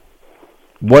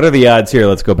 What are the odds here?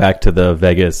 Let's go back to the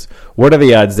Vegas. What are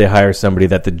the odds they hire somebody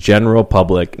that the general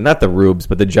public, not the rubes,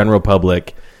 but the general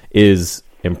public is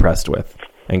impressed with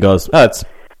and goes, it's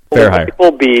fair hire?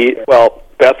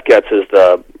 Beth Getz is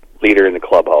the leader in the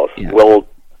clubhouse. Yeah. Will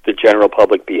the general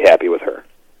public be happy with her?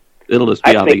 It'll just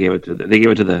be they gave it to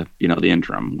the the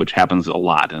interim, which happens a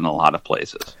lot in a lot of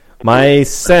places. My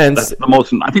sense,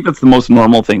 I think that's the most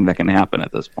normal thing that can happen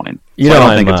at this point. I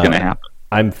don't think it's going to happen.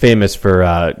 I'm famous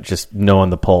for just knowing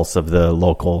the pulse of the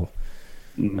local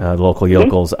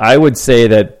yokels. I would say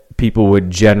that people would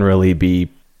generally be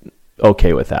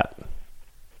okay with that.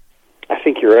 I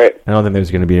think you're right. I don't think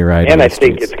there's going to be a riot. And I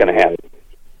think it's going to happen,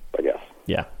 I guess.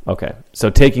 Yeah, okay. So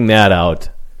taking that out,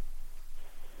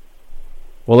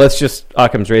 well, let's just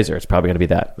Occam's razor. It's probably going to be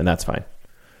that, and that's fine.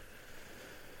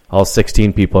 All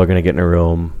 16 people are going to get in a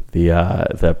room.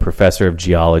 The professor of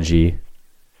geology.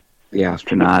 The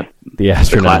astronaut. The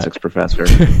classics professor.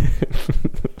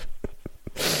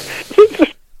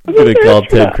 I'm going to call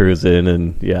Ted Cruz in,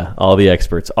 and all the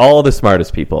experts. All the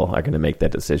smartest people are going to make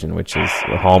that decision, which is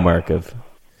the hallmark of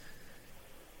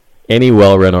any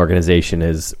well-run organization.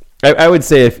 I would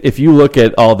say if you look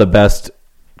at all the best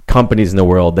companies in the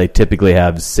world, they typically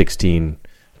have 16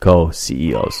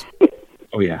 co-CEOs.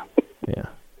 Oh, yeah. Yeah.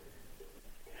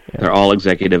 They're all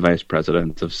executive vice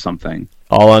presidents of something.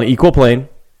 All on equal plane.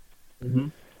 Mm-hmm.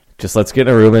 Just let's get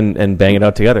in a room and bang it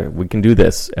out together. We can do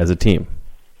this as a team.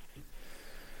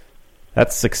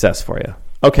 That's success for you.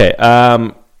 Okay.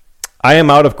 I am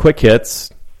out of quick hits.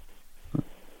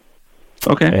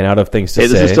 Okay. And out of things to say.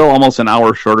 This is still almost an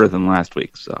hour shorter than last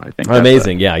week, so I think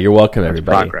amazing. You're welcome,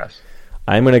 everybody. Progress.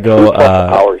 I'm going to go...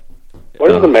 hours.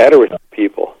 What is the matter with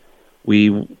people?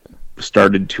 We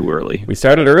started too early. We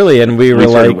started early, and we were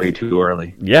like... way too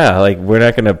early. Yeah, we're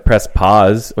not going to press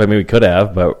pause. I mean, we could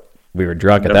have, but we were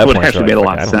drunk at that point. It actually made a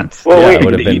lot of sense. Well, it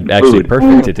would have been actually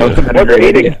perfect to do.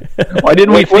 Why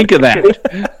didn't we think of that?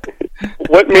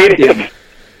 What made it...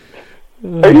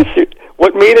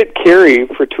 What made it carry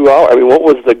for 2 hours? I mean, what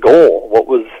was the goal?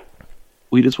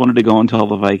 We just wanted to go until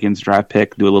the Vikings draft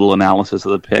pick, do a little analysis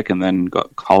of the pick, and then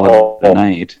call it a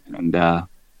night. And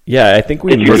I think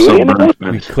we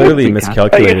clearly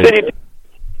miscalculated.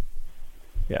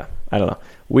 Yeah, I don't know.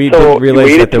 We didn't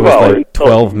realize that there was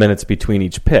 12 minutes between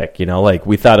each pick.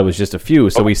 We thought it was just a few,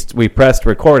 so we pressed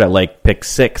record at pick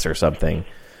 6 or something.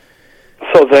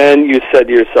 So then you said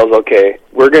to yourselves, okay,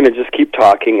 we're going to just keep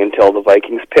talking until the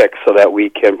Vikings pick so that we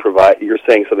can provide, you're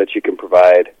saying so that you can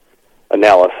provide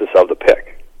analysis of the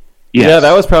pick. Yes. Yeah,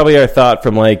 that was probably our thought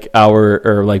from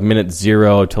minute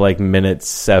 0 to minute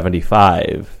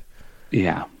 75.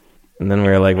 Yeah. And then we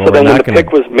were like, well, so then when the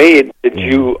pick was made, did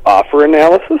you offer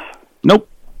analysis? Nope.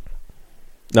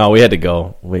 No, we had to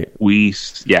go. It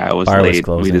was late.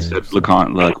 We just did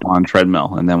Laquan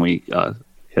treadmill, and then we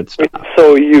hit stop.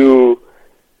 So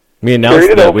we announced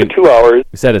it that for 2 hours.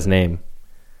 We said his name,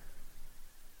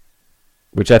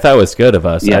 which I thought was good of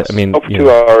us. Yes. I mean, for 2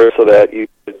 hours so that you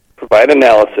could provide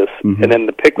analysis, and then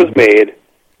the pick was made.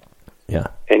 Yeah.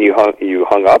 And you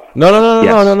hung up?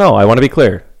 No. I want to be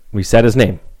clear. We said his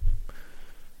name.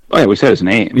 Oh yeah, we said his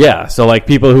name. Yeah. So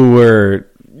people who were,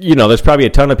 there's probably a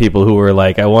ton of people who were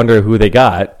I wonder who they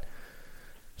got.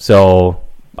 So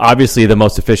obviously, the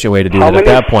most efficient way to do it at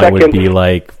that point would be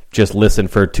just listen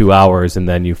for 2 hours and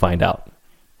then you find out.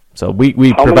 So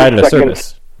we provided a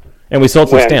service, and we sold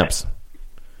some stamps.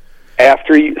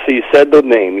 After you said the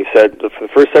name. You said the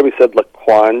first time you said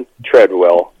Laquan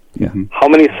Treadwell. Yeah. How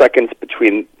many seconds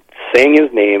between saying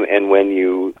his name and when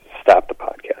you stopped the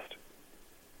podcast?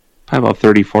 Probably about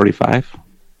 30, 45. I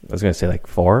was going to say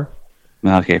 4.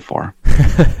 Okay, 4.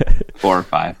 4 or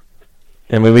 5.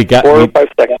 And when we got 4 or 5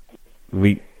 seconds.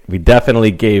 We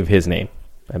definitely gave his name.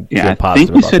 I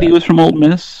think we said he was from Ole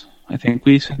Miss. I think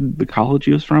we said the college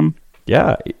he was from.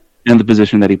 Yeah. And the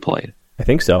position that he played. I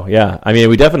think so, yeah. I mean,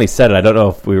 we definitely said it. I don't know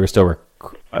if we were still...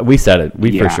 we said it.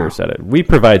 We for sure said it. We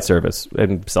provide service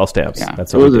and sell stamps. Yeah.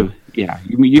 That's what we do.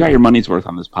 You got your money's worth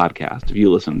on this podcast if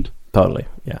you listened. Totally,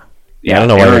 yeah. Yeah, I don't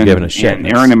know why they're giving a shit. And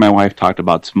Aaron and my wife talked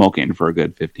about smoking for a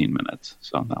good 15 minutes.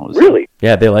 So that was really.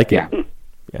 Yeah, they like it.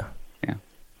 Yeah. Yeah.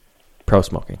 Pro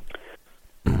smoking.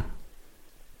 So.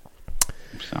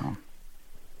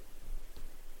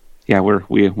 Yeah,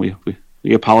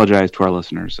 we apologize to our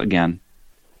listeners again,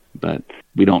 but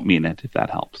we don't mean it. If that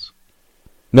helps.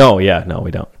 No, we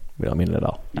don't. We don't mean it at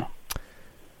all.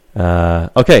 No.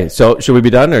 Okay, so should we be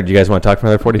done, or do you guys want to talk for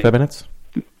another 45 minutes?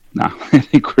 No, I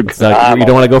think we're good. You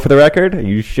don't want to go for the record? Are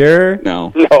you sure?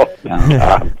 No.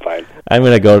 I'm fine. I'm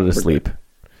going to go to sleep.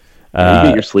 You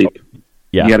get your sleep.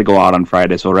 Yeah. You got to go out on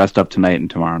Friday, so rest up tonight and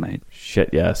tomorrow night. Shit,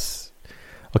 yes.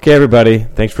 Okay, everybody.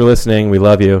 Thanks for listening. We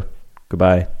love you.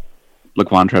 Goodbye.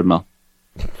 Look on treadmill.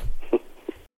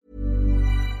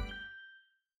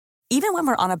 Even when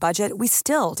we're on a budget, we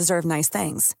still deserve nice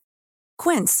things.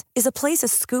 Quince is a place to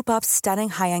scoop up stunning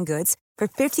high-end goods for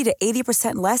 50 to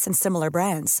 80% less than similar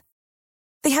brands.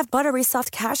 They have buttery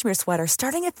soft cashmere sweaters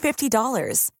starting at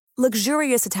 $50,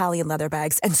 luxurious Italian leather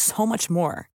bags, and so much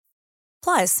more.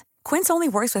 Plus, Quince only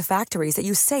works with factories that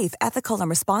use safe, ethical, and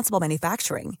responsible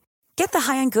manufacturing. Get the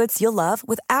high-end goods you'll love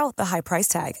without the high price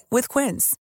tag with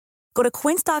Quince. Go to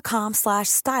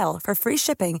quince.com/style for free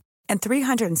shipping and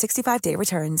 365-day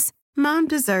returns. Mom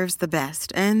deserves the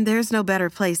best, and there's no better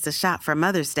place to shop for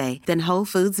Mother's Day than Whole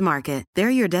Foods Market. They're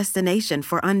your destination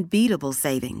for unbeatable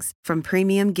savings, from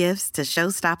premium gifts to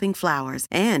show-stopping flowers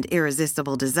and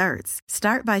irresistible desserts.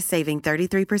 Start by saving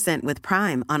 33% with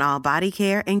Prime on all body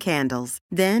care and candles.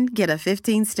 Then get a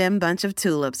 15-stem bunch of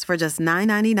tulips for just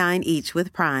 $9.99 each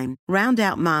with Prime. Round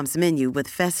out Mom's menu with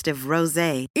festive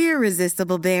rosé,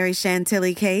 irresistible berry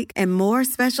chantilly cake, and more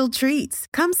special treats.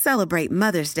 Come celebrate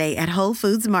Mother's Day at Whole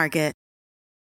Foods Market.